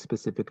they weren't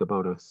specific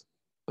about a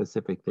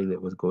specific thing that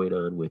was going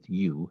on with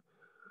you.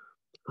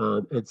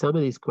 And some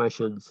of these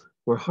questions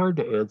were hard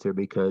to answer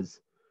because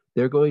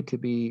they're going to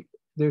be,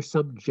 there's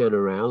some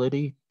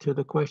generality to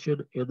the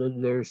question, and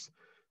then there's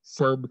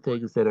some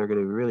things that are going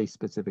to be really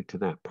specific to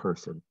that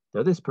person.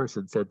 Now, this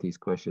person sent these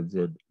questions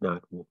in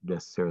not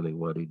necessarily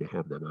wanting to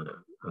have them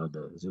on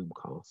the Zoom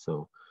call,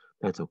 so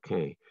that's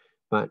okay.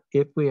 But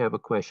if we have a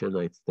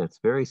question that's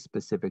very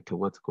specific to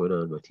what's going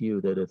on with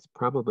you, then it's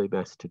probably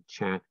best to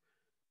chat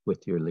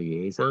with your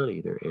liaison,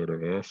 either Ann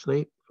or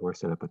Ashley, or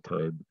set up a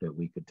time that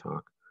we could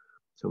talk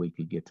so we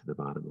could get to the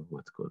bottom of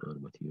what's going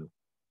on with you.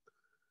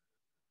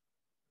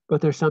 But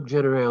there's some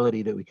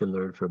generality that we can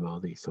learn from all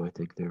these. So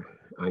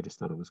I just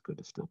thought it was good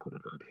to still put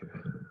it on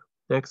here.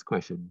 Next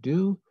question.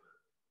 Do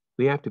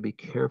we have to be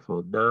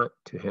careful not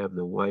to have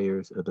the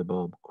wires of the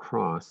bulb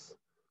cross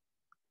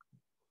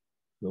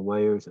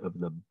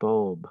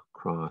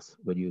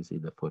when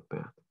using the foot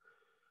bath?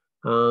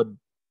 I'm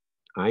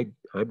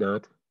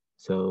not,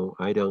 so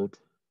I don't.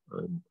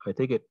 I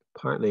think it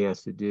partly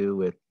has to do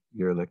with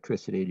your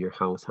electricity in your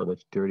house, how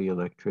much dirty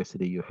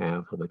electricity you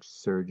have, how much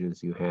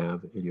surges you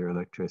have in your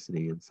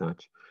electricity and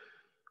such.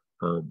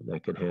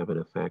 That can have an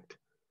effect.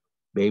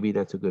 Maybe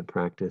that's a good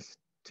practice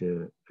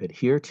to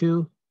adhere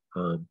to,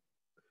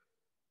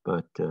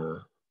 but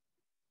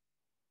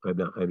I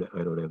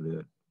don't have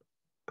the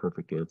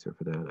perfect answer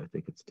for that. I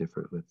think it's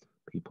different with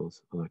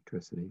people's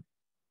electricity.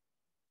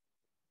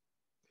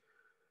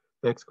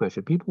 Next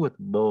question. People with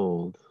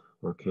mold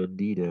or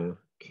candida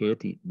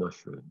can't eat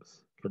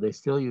mushrooms. Can they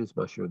still use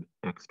mushroom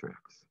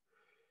extracts?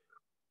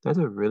 That's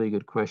a really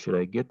good question.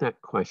 I get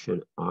that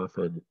question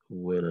often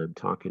when I'm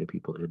talking to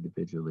people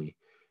individually.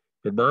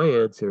 And my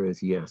answer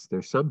is yes.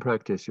 There's some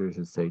practitioners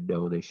that say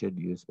no, they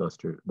shouldn't use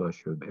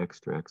mushroom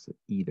extracts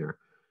either.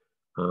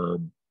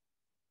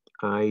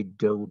 I just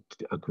don't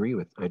agree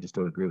with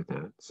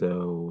that.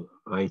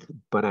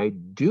 But I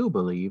do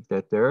believe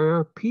that there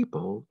are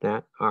people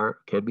that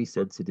can be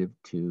sensitive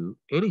to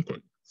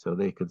anything. So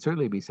they can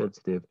certainly be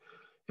sensitive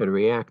and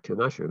react to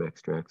mushroom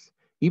extracts,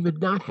 even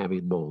not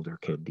having mold or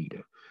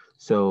candida.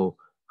 So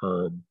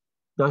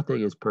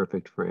nothing is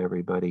perfect for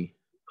everybody.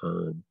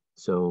 You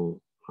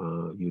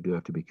do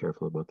have to be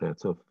careful about that.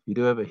 So if you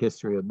do have a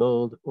history of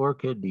mold or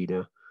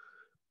candida,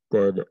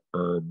 then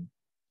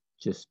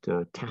just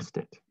test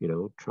it,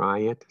 try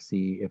it,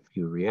 see if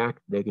you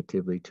react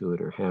negatively to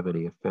it or have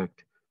any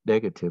effect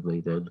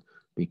negatively, then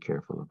be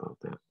careful about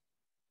that.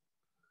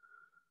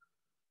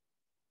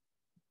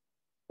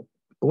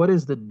 What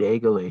is the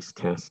nagalase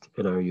test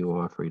and are you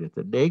offering it?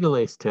 The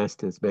nagalase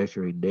test is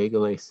measuring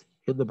nagalase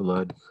in the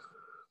blood,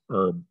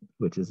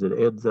 which is an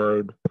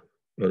enzyme,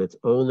 and it's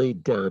only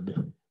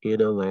done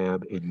in a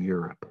lab in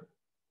Europe.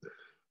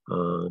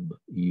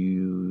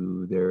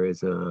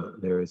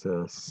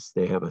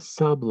 They have a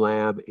sub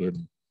lab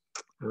in,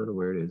 I don't know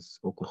where it is,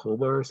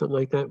 Oklahoma or something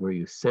like that, where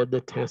you send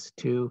the test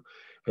to,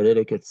 and then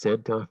it gets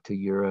sent off to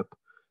Europe.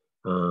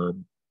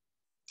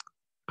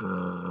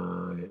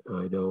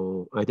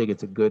 I think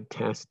it's a good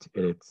test,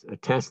 and it's a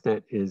test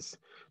that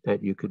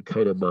you could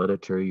kind of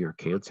monitor your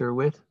cancer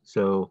with.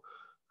 So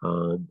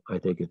I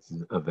think it's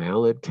a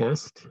valid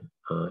test,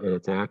 and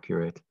it's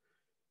accurate.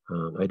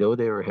 I know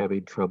they were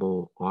having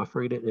trouble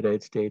offering it in the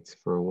United States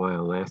for a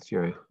while last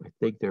year. I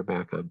think they're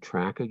back on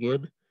track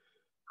again.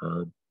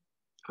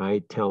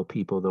 I tell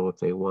people, though, if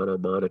they want to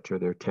monitor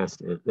their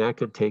test, that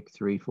could take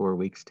 3-4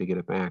 weeks to get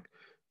it back.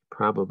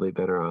 probably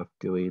better off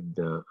doing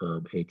the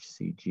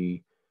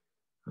HCG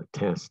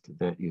test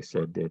that you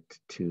send it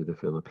to the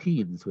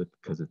Philippines with,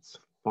 because it's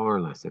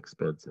far less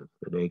expensive.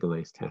 The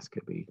Nagalase test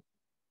could be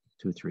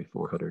 $200, $300,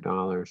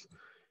 $400,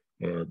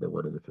 and the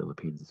one in the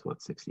Philippines is what,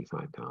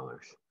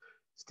 $65.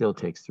 Still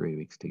takes 3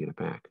 weeks to get it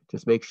back.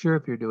 Just make sure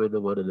if you're doing the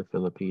one in the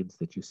Philippines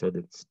that you send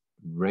it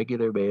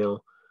regular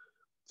mail,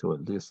 so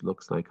it just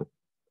looks like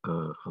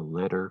a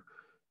letter,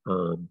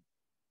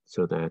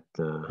 so that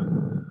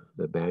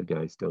the bad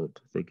guys don't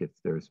think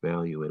there's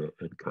value in it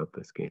and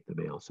confiscate the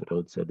mail. So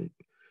don't send it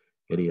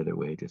any other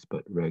way, just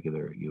put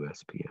regular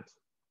USPS.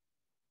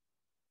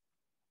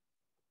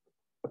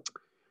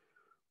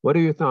 What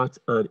are your thoughts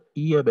on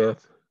EMF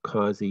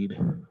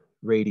causing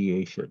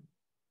radiation?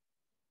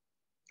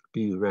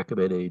 Do you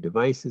recommend any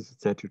devices,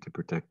 etc., to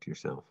protect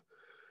yourself?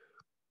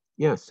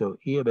 Yeah, so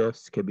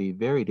EMFs can be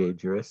very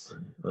dangerous,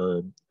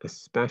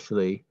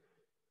 especially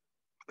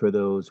for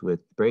those with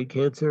brain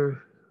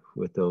cancer,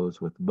 with those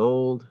with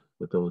mold,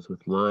 with those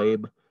with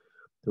Lyme,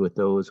 with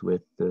those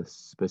with the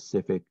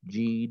specific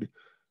gene,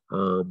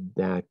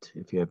 that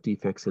if you have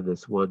defects in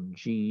this one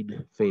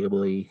gene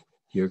family,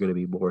 you're going to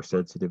be more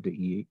sensitive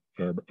to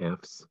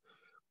EMFs.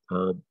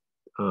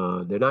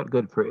 They're not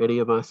good for any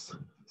of us.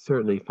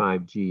 Certainly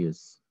 5G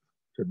is,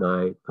 in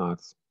my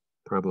thoughts,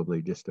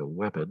 probably just a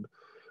weapon.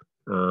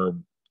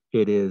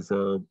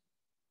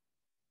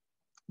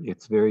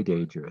 It's very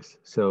dangerous.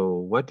 So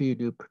what do you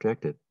do to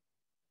protect it?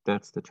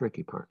 That's the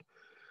tricky part.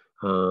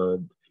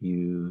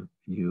 If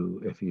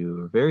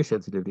you're very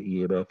sensitive to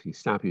EMF, you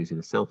stop using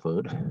a cell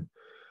phone,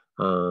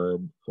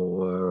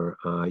 or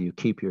you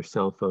keep your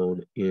cell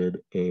phone in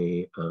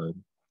a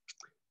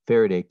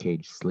Faraday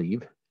cage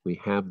sleeve. We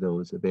have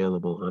those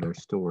available on our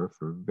store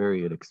for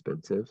very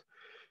inexpensive.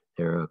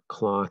 They're a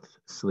cloth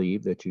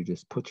sleeve that you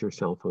just put your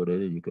cell phone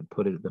in, and you can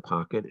put it in the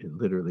pocket. It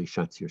literally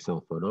shuts your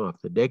cell phone off.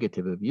 The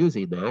negative of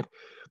using that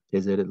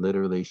is that it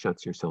literally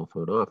shuts your cell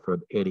phone off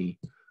from any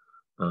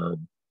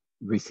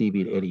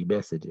receiving any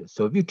messages.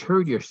 So if you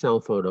turn your cell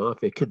phone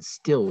off, it can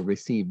still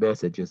receive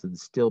messages and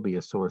still be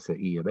a source of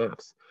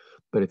EMFs.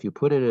 But if you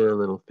put it in a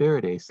little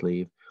Faraday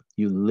sleeve,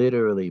 you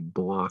literally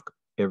block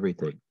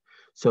everything.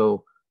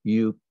 So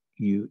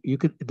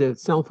the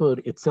cell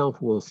phone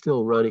itself will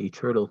still run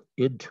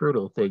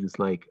internal things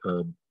like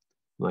an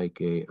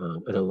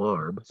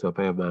alarm. So if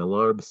I have my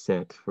alarm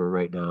set for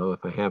right now,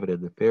 if I have it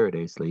in the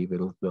Faraday sleeve,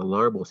 the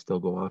alarm will still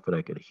go off and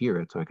I can hear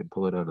it, so I can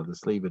pull it out of the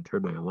sleeve and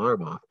turn my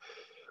alarm off.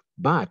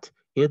 But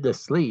in the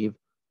sleeve,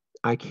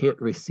 I can't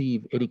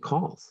receive any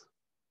calls.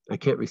 I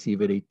can't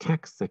receive any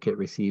texts. I can't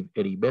receive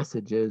any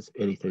messages,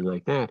 anything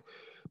like that.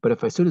 But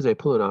if as soon as I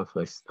pull it out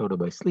of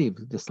my sleeve,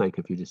 just like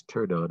if you just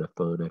turn on a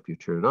phone after you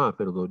turn it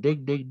off, it'll go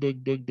ding, ding, ding,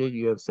 ding, ding.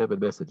 You have 7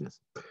 messages.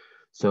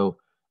 So,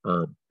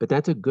 but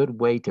that's a good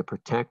way to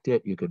protect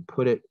it. You can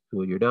put it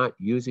when you're not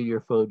using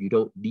your phone. You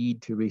don't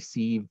need to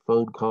receive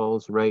phone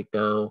calls right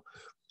now.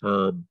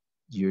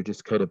 You're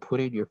just kind of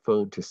putting your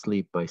phone to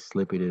sleep by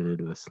slipping it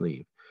into a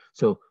sleeve.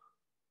 So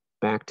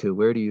back to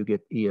where do you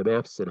get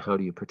EMFs and how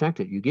do you protect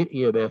it? You get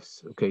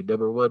EMFs, okay,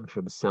 number one,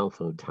 from cell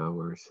phone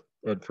towers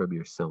and from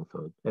your cell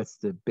phone. That's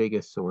the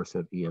biggest source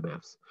of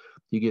EMFs.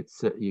 You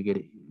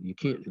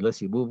can't,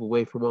 unless you move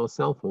away from all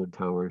cell phone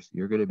towers,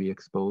 you're going to be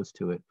exposed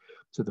to it.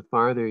 So the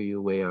farther you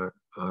away are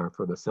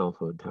from a cell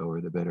phone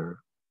tower, the better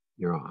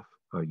you're off,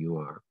 or you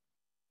are.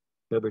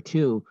 Number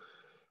two,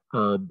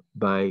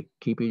 by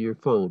keeping your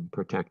phone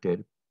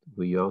protected,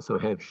 we also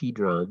have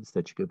hedrons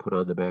that you can put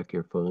on the back of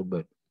your phone,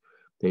 but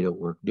they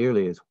don't work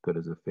nearly as good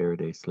as a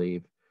Faraday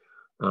sleeve.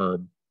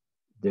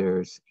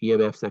 There's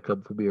EMFs that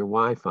come from your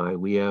Wi-Fi.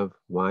 We have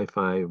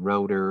Wi-Fi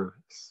router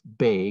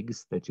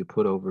bags that you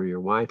put over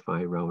your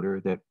Wi-Fi router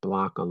that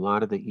block a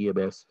lot of the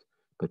EMFs,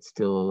 but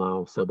still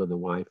allow some of the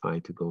Wi-Fi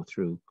to go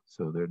through.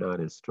 So they're not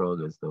as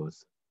strong as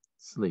those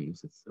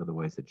sleeves.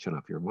 Otherwise it'd shut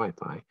off your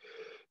Wi-Fi.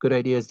 Good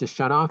idea is to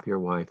shut off your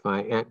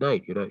Wi-Fi at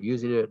night. You're not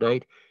using it at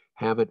night.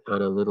 Have it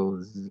on a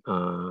little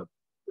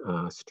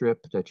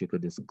strip that you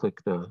can just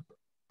click the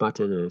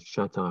button and it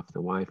shuts off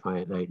the Wi-Fi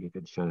at night. You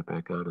can shut it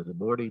back on in the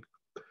morning.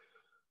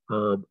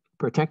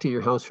 Protecting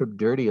your house from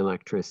dirty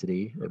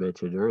electricity. I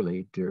mentioned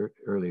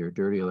earlier,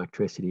 dirty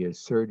electricity is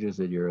surges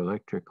in your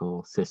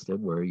electrical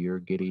system where you're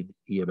getting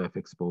EMF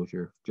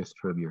exposure just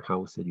from your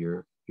house and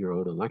your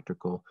own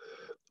electrical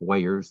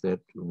wires that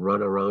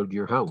run around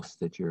your house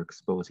that you're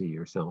exposing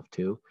yourself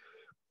to.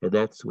 And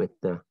that's with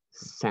the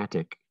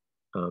static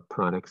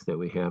products that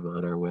we have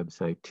on our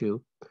website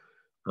too.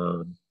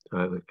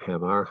 I would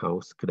have our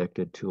house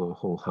connected to a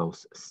whole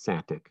house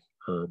static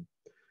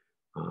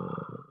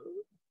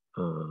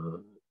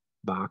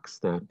box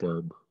that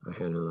I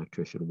had an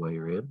electrician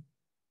wire in.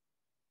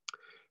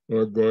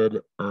 And then,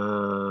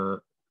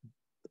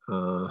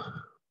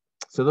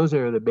 so those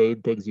are the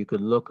main things. You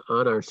can look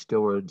on our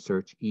store and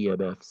search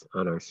EMFs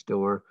on our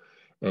store,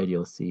 and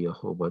you'll see a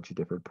whole bunch of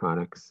different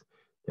products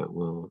that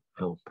will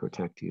help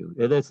protect you.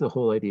 And that's the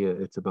whole idea.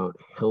 It's about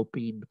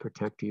helping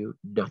protect you.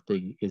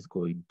 Nothing is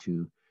going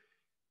to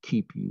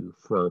keep you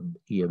from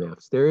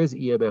EMFs. There is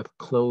EMF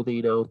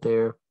clothing out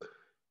there.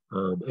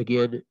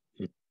 Again,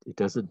 it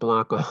doesn't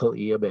block all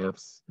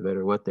EMFs, no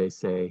matter what they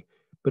say,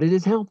 but it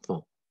is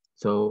helpful.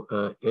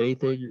 So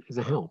anything is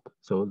a help.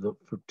 So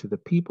to the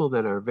people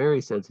that are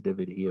very sensitive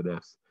to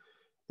EMFs,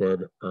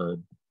 then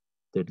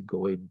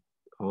going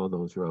all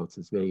those routes,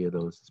 as many of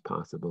those as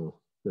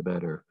possible, the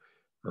better.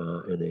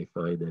 And they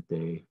find that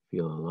they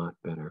feel a lot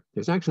better.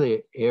 There's actually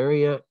an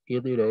area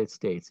in the United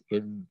States,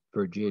 in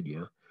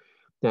Virginia,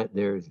 that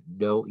there's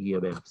no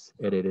EMFs,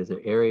 and it is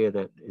an area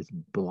that is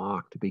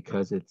blocked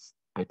because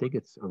I think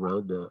it's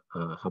around the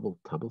Hubble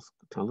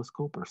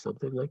telescope or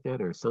something like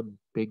that, or some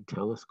big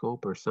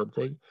telescope or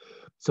something.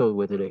 So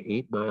within an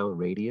 8-mile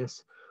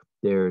radius,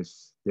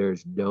 there's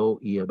no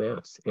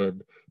EMFs,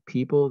 and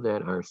people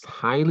that are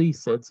highly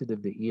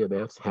sensitive to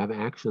EMFs have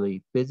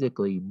actually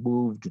physically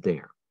moved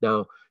there.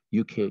 Now,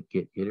 you can't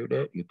get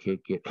internet, you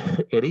can't get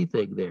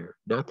anything there,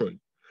 nothing.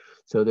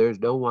 So there's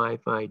no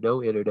Wi-Fi,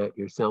 no internet,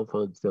 your cell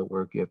phones don't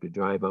work, you have to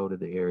drive out of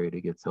the area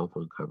to get cell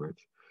phone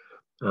coverage.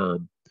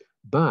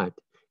 But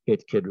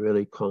it can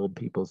really calm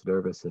people's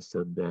nervous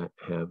system that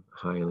have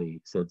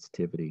highly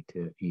sensitivity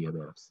to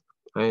EMFs.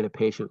 I had a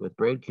patient with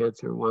brain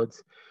cancer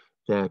once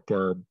that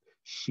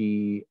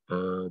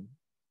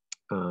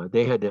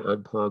they had to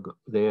unplug,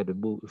 they had to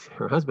move,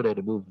 her husband had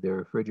to move their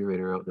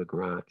refrigerator out in the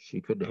garage.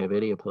 She couldn't have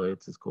any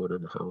appliances going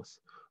in the house,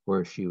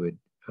 or she would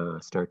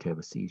start to have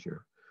a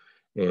seizure.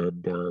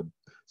 And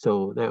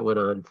so that went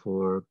on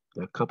for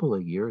a couple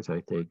of years,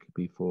 I think,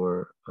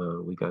 before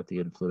we got the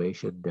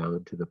inflammation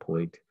down to the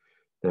point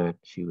that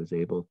she was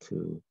able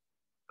to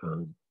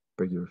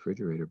bring the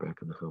refrigerator back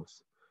in the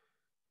house.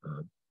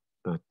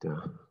 But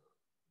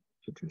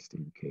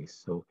interesting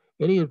case. So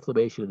any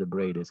inflammation in the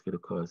brain is going to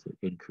cause an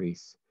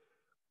increase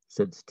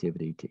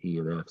sensitivity to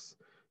EMFs.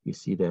 You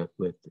see that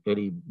with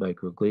any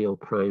microglial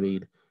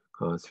priming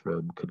caused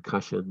from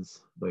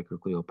concussions,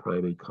 microglial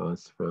priming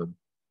caused from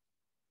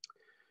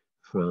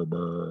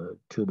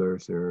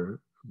tumors or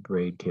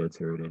brain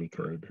cancer of any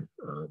kind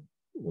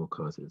will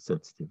cause a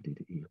sensitivity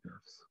to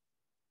EMFs.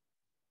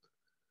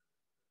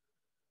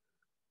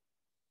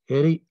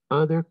 Any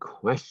other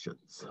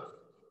questions?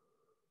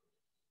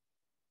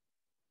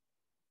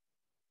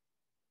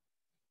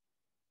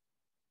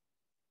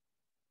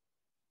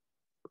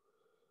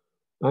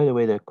 By the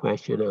way, that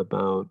question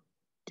about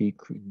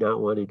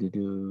not wanting to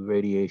do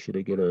radiation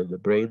again on the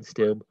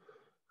brainstem,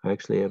 I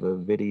actually have a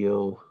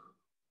video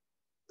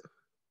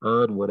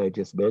on what I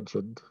just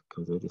mentioned,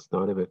 because I just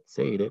thought of it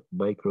saying it,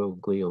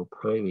 microglial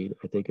priming.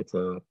 I think it's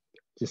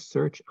just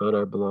search on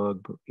our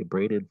blog,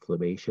 brain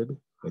inflammation.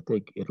 I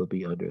think it'll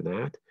be under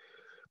that.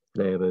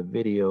 And I have a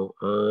video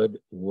on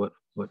what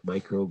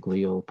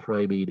microglial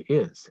priming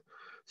is.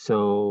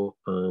 So,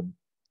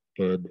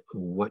 and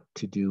what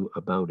to do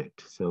about it.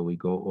 So we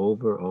go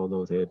over all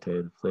those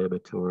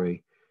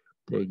anti-inflammatory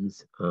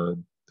things.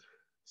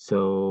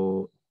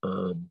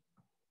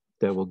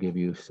 That will give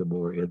you some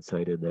more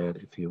insight in that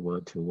if you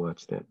want to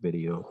watch that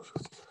video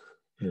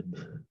and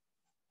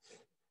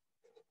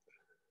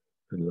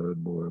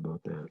learn more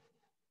about that.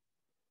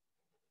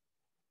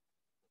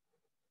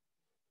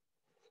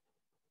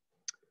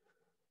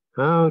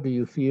 How do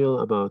you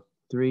feel about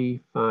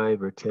 3,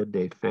 5, or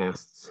 10-day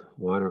fasts,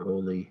 water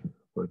only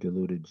or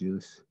diluted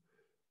juice?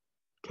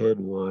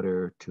 10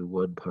 water to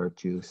 1 part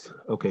juice.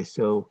 Okay,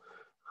 so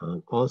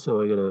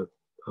also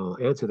I'll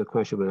answer the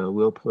question, but I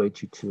will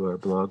point you to our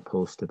blog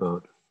post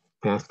about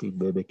fasting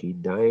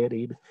mimicking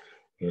dieting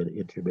and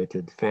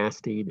intermittent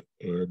fasting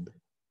and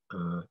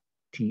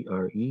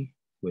TRE,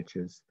 which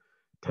is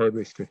time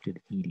restricted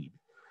eating.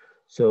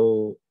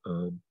 So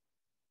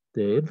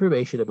the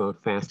information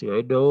about fasting,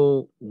 I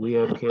know we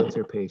have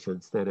cancer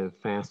patients that have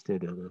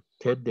fasted on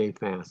a 10-day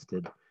fast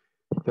and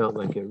felt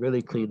like it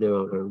really cleaned them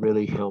out or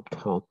really helped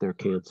halt their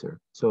cancer.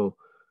 So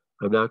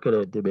I'm not going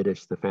to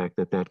diminish the fact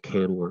that that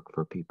can work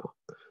for people.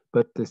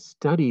 But the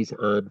studies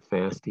on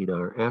fasting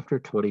are after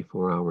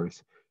 24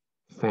 hours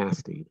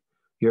fasting,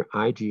 your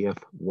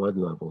IGF-1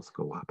 levels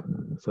go up.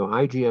 So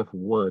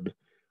IGF-1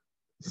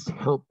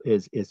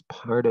 is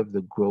part of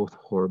the growth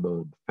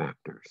hormone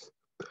factors.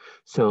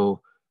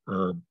 So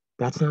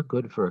that's not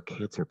good for a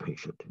cancer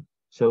patient.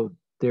 So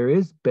there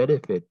is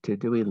benefit to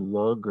doing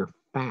longer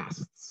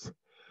fasts.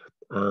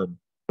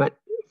 But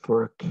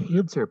for a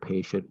cancer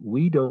patient,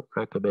 we don't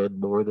recommend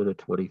more than a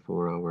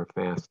 24-hour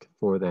fast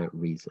for that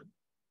reason.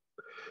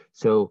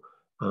 So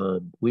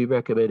we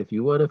recommend if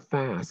you want to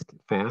fast,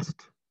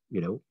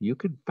 you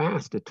can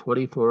fast a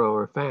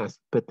 24-hour fast,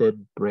 but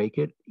then break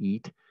it,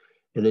 eat,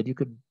 and then you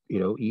could,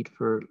 eat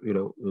for,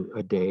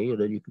 a day, and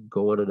then you can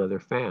go on another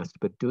fast.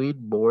 But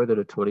doing more than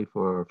a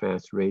 24-hour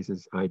fast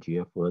raises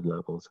IGF-1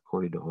 levels,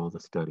 according to all the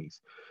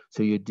studies.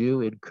 So you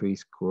do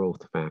increase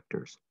growth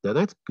factors. Now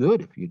that's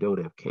good if you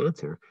don't have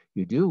cancer.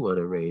 You do want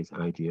to raise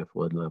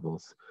IGF-1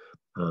 levels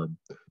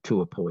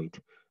to a point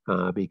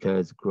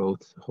because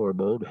growth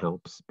hormone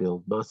helps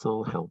build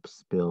muscle,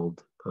 helps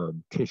build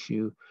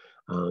tissue,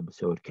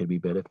 so it can be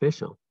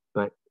beneficial.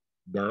 But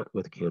not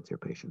with cancer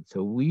patients.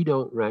 So we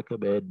don't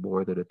recommend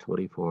more than a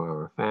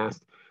 24-hour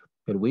fast.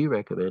 And we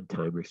recommend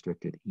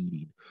time-restricted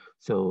eating.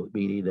 So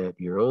meaning that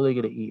you're only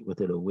going to eat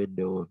within a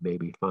window of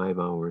maybe 5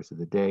 hours of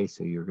the day.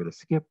 So you're going to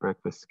skip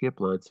breakfast, skip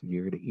lunch, and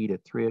you're going to eat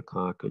at 3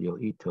 o'clock and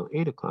you'll eat till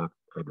 8 o'clock.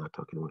 I'm not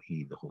talking about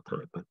eating the whole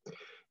time, but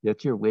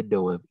that's your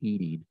window of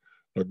eating.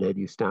 And then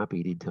you stop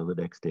eating till the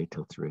next day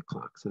till 3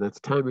 o'clock. So that's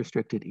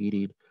time-restricted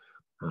eating.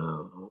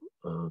 Uh,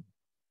 um,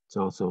 it's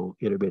also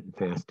intermittent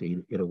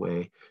fasting in a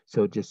way.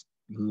 So just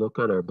look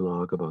on our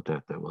blog about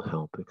that. That will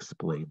help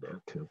explain that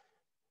too.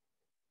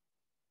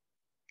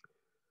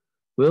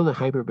 Will the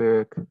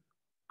hyperbaric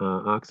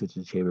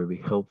oxygen chamber be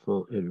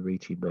helpful in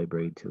reaching my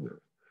brain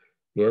tumor?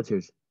 The answer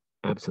is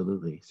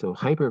absolutely. So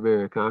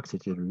hyperbaric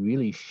oxygen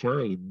really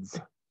shines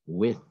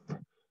with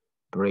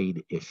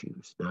brain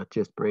issues, not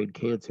just brain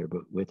cancer,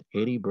 but with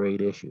any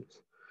brain issues.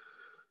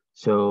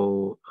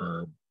 So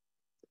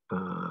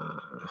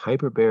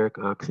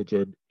hyperbaric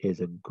oxygen is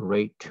a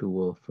great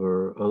tool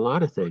for a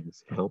lot of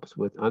things. It helps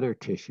with other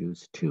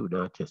tissues too,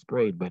 not just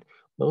brain, but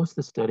most of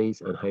the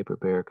studies on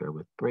hyperbaric are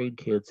with brain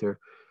cancer,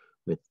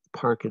 with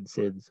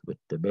Parkinson's, with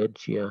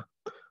dementia.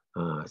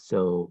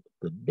 So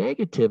the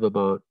negative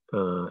about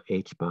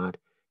HBOT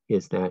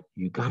is that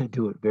you got to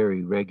do it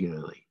very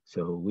regularly.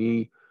 So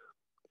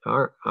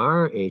our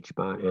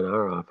HBOT in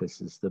our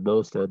office is the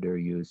most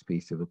underused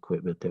piece of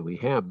equipment that we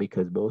have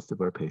because most of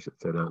our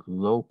patients are not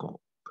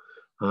local.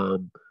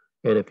 And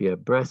if you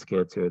have breast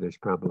cancer, there's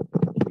probably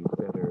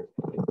better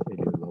in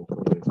your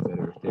local. There's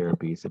better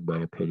therapies, in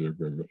my opinion,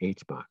 than the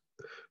HBOT.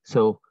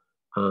 So,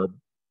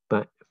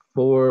 but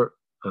for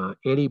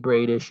any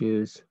brain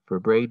issues, for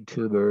brain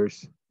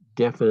tumors,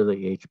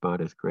 definitely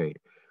HBOT is great.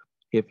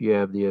 If you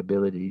have the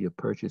ability to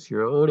purchase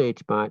your own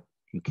HBOT,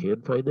 you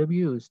can find them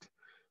used.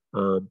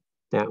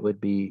 That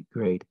would be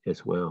great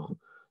as well.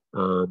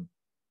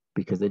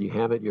 Because then you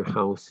have it in your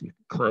house, you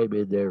climb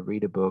in there,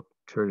 read a book,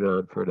 turn it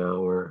on for an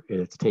hour, and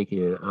it's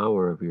taking an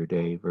hour of your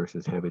day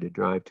versus having to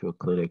drive to a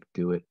clinic,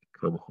 do it,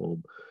 come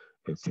home,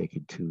 and it's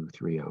taking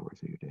 2-3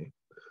 hours of your day.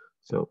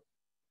 So,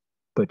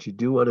 but you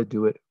do want to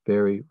do it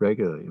very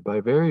regularly.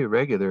 By very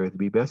regular, it'd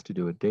be best to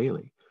do it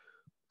daily.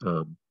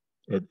 And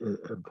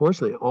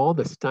unfortunately, all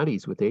the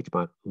studies with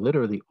HBOT,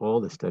 literally all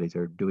the studies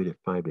are doing it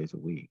 5 days a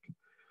week.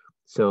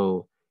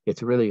 So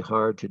it's really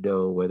hard to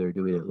know whether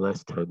doing it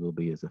less time will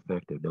be as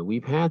effective. Now,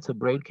 we've had some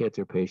brain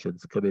cancer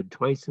patients come in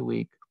twice a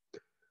week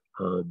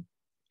and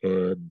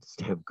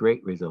have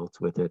great results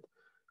with it.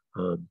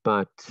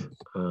 But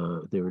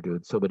they were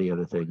doing so many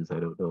other things. I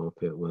don't know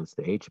if it was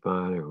the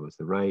HBOT or it was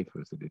the RIFE or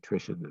it was the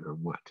nutrition or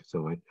what.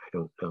 So I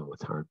don't know.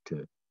 It's hard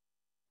to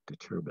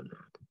determine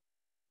that.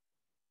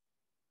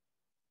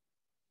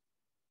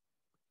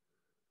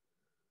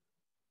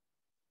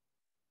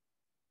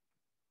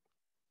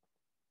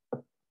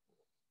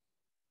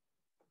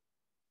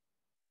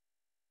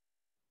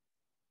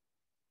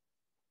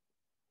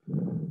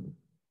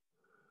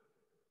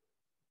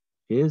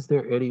 Is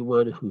there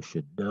anyone who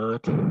should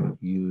not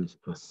use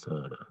a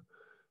sauna?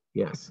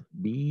 Yes,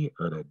 me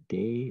on a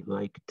day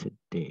like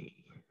today,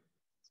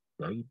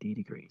 90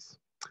 degrees.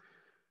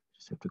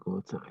 Just have to go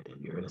outside and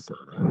you're in a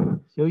sauna.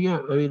 So yeah,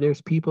 I mean,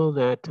 there's people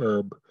that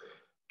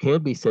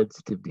can be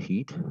sensitive to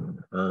heat.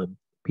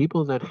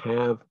 People that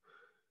have,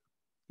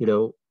 you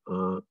know,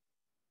 I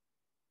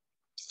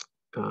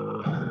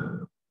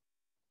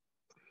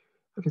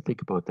have to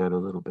think about that a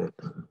little bit.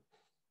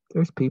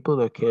 There's people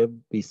that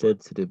can be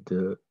sensitive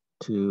to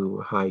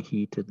high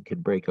heat and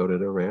can break out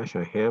in a rash.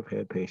 I have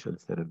had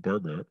patients that have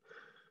done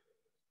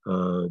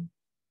that.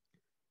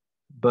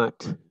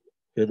 But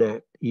in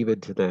that, even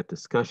to that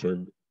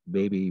discussion,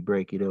 maybe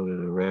breaking out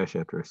in a rash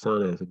after a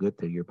sauna is a good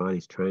thing. Your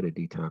body's trying to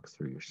detox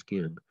through your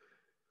skin.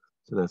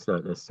 So that's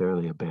not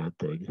necessarily a bad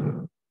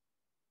thing.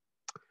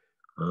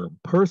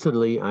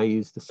 Personally, I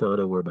use the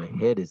sauna where my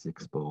head is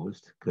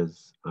exposed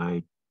because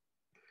I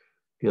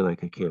feel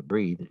like I can't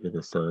breathe in a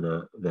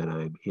sauna that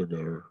I'm in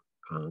there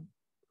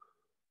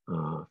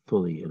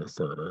fully in a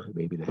sauna.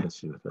 Maybe that has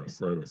to do with my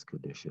sinus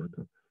condition.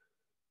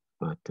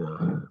 But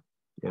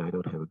yeah, I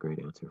don't have a great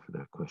answer for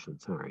that question.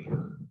 Sorry.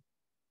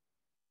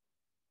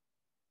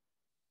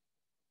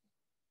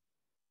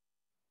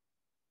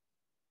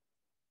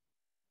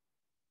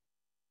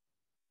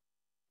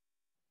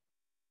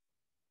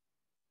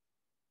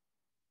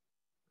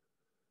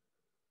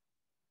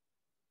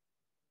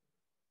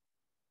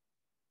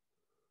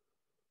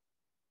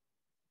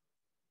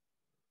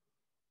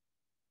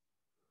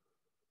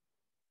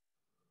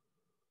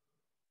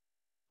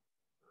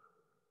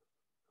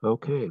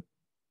 Okay.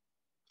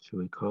 Should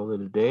we call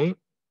it a day?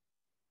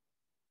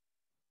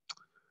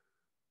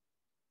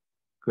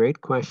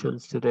 Great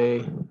questions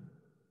today,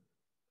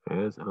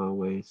 as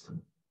always.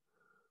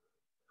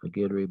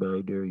 Again,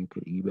 reminder, you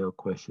can email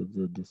questions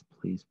and just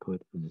please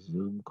put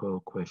Zoom call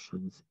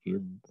questions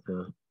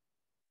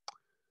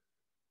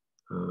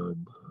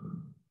um,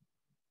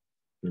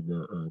 in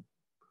the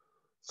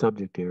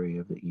subject area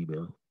of the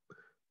email.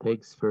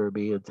 Thanks for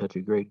being such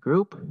a great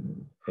group.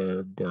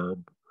 And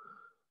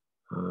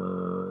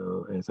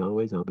as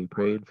always, I'll be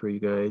praying for you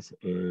guys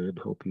and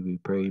hope you be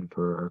praying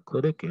for our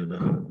clinic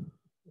and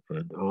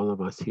all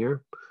of us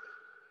here.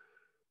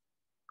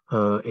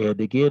 And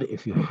again,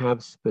 if you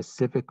have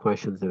specific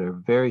questions that are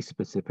very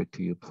specific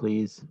to you,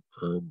 please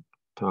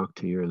talk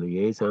to your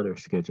liaison or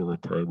schedule a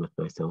time with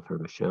myself or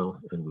Michelle,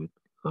 and we'd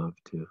love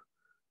to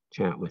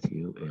chat with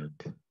you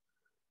and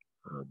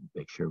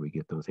make sure we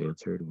get those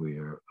answered. We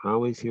are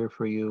always here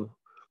for you.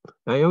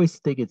 I always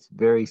think it's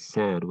very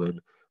sad when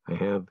I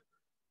have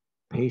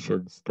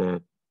patients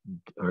that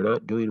are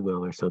not doing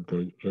well or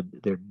something, and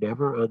they're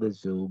never on the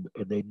Zoom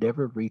and they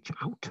never reach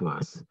out to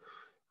us.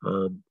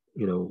 You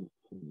know,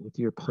 with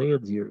your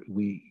plans,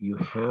 you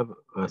have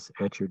us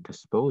at your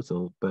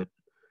disposal, but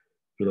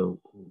you know,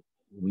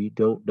 we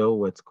don't know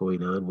what's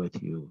going on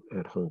with you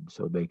at home.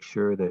 So make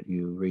sure that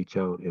you reach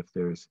out if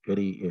there's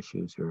any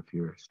issues or if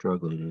you're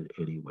struggling in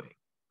any way.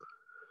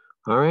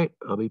 All right,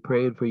 I'll be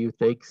praying for you.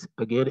 Thanks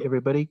again,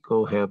 everybody.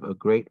 Go have a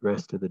great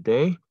rest of the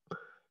day,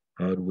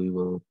 and we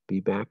will be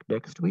back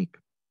next week.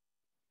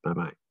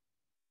 Bye-bye.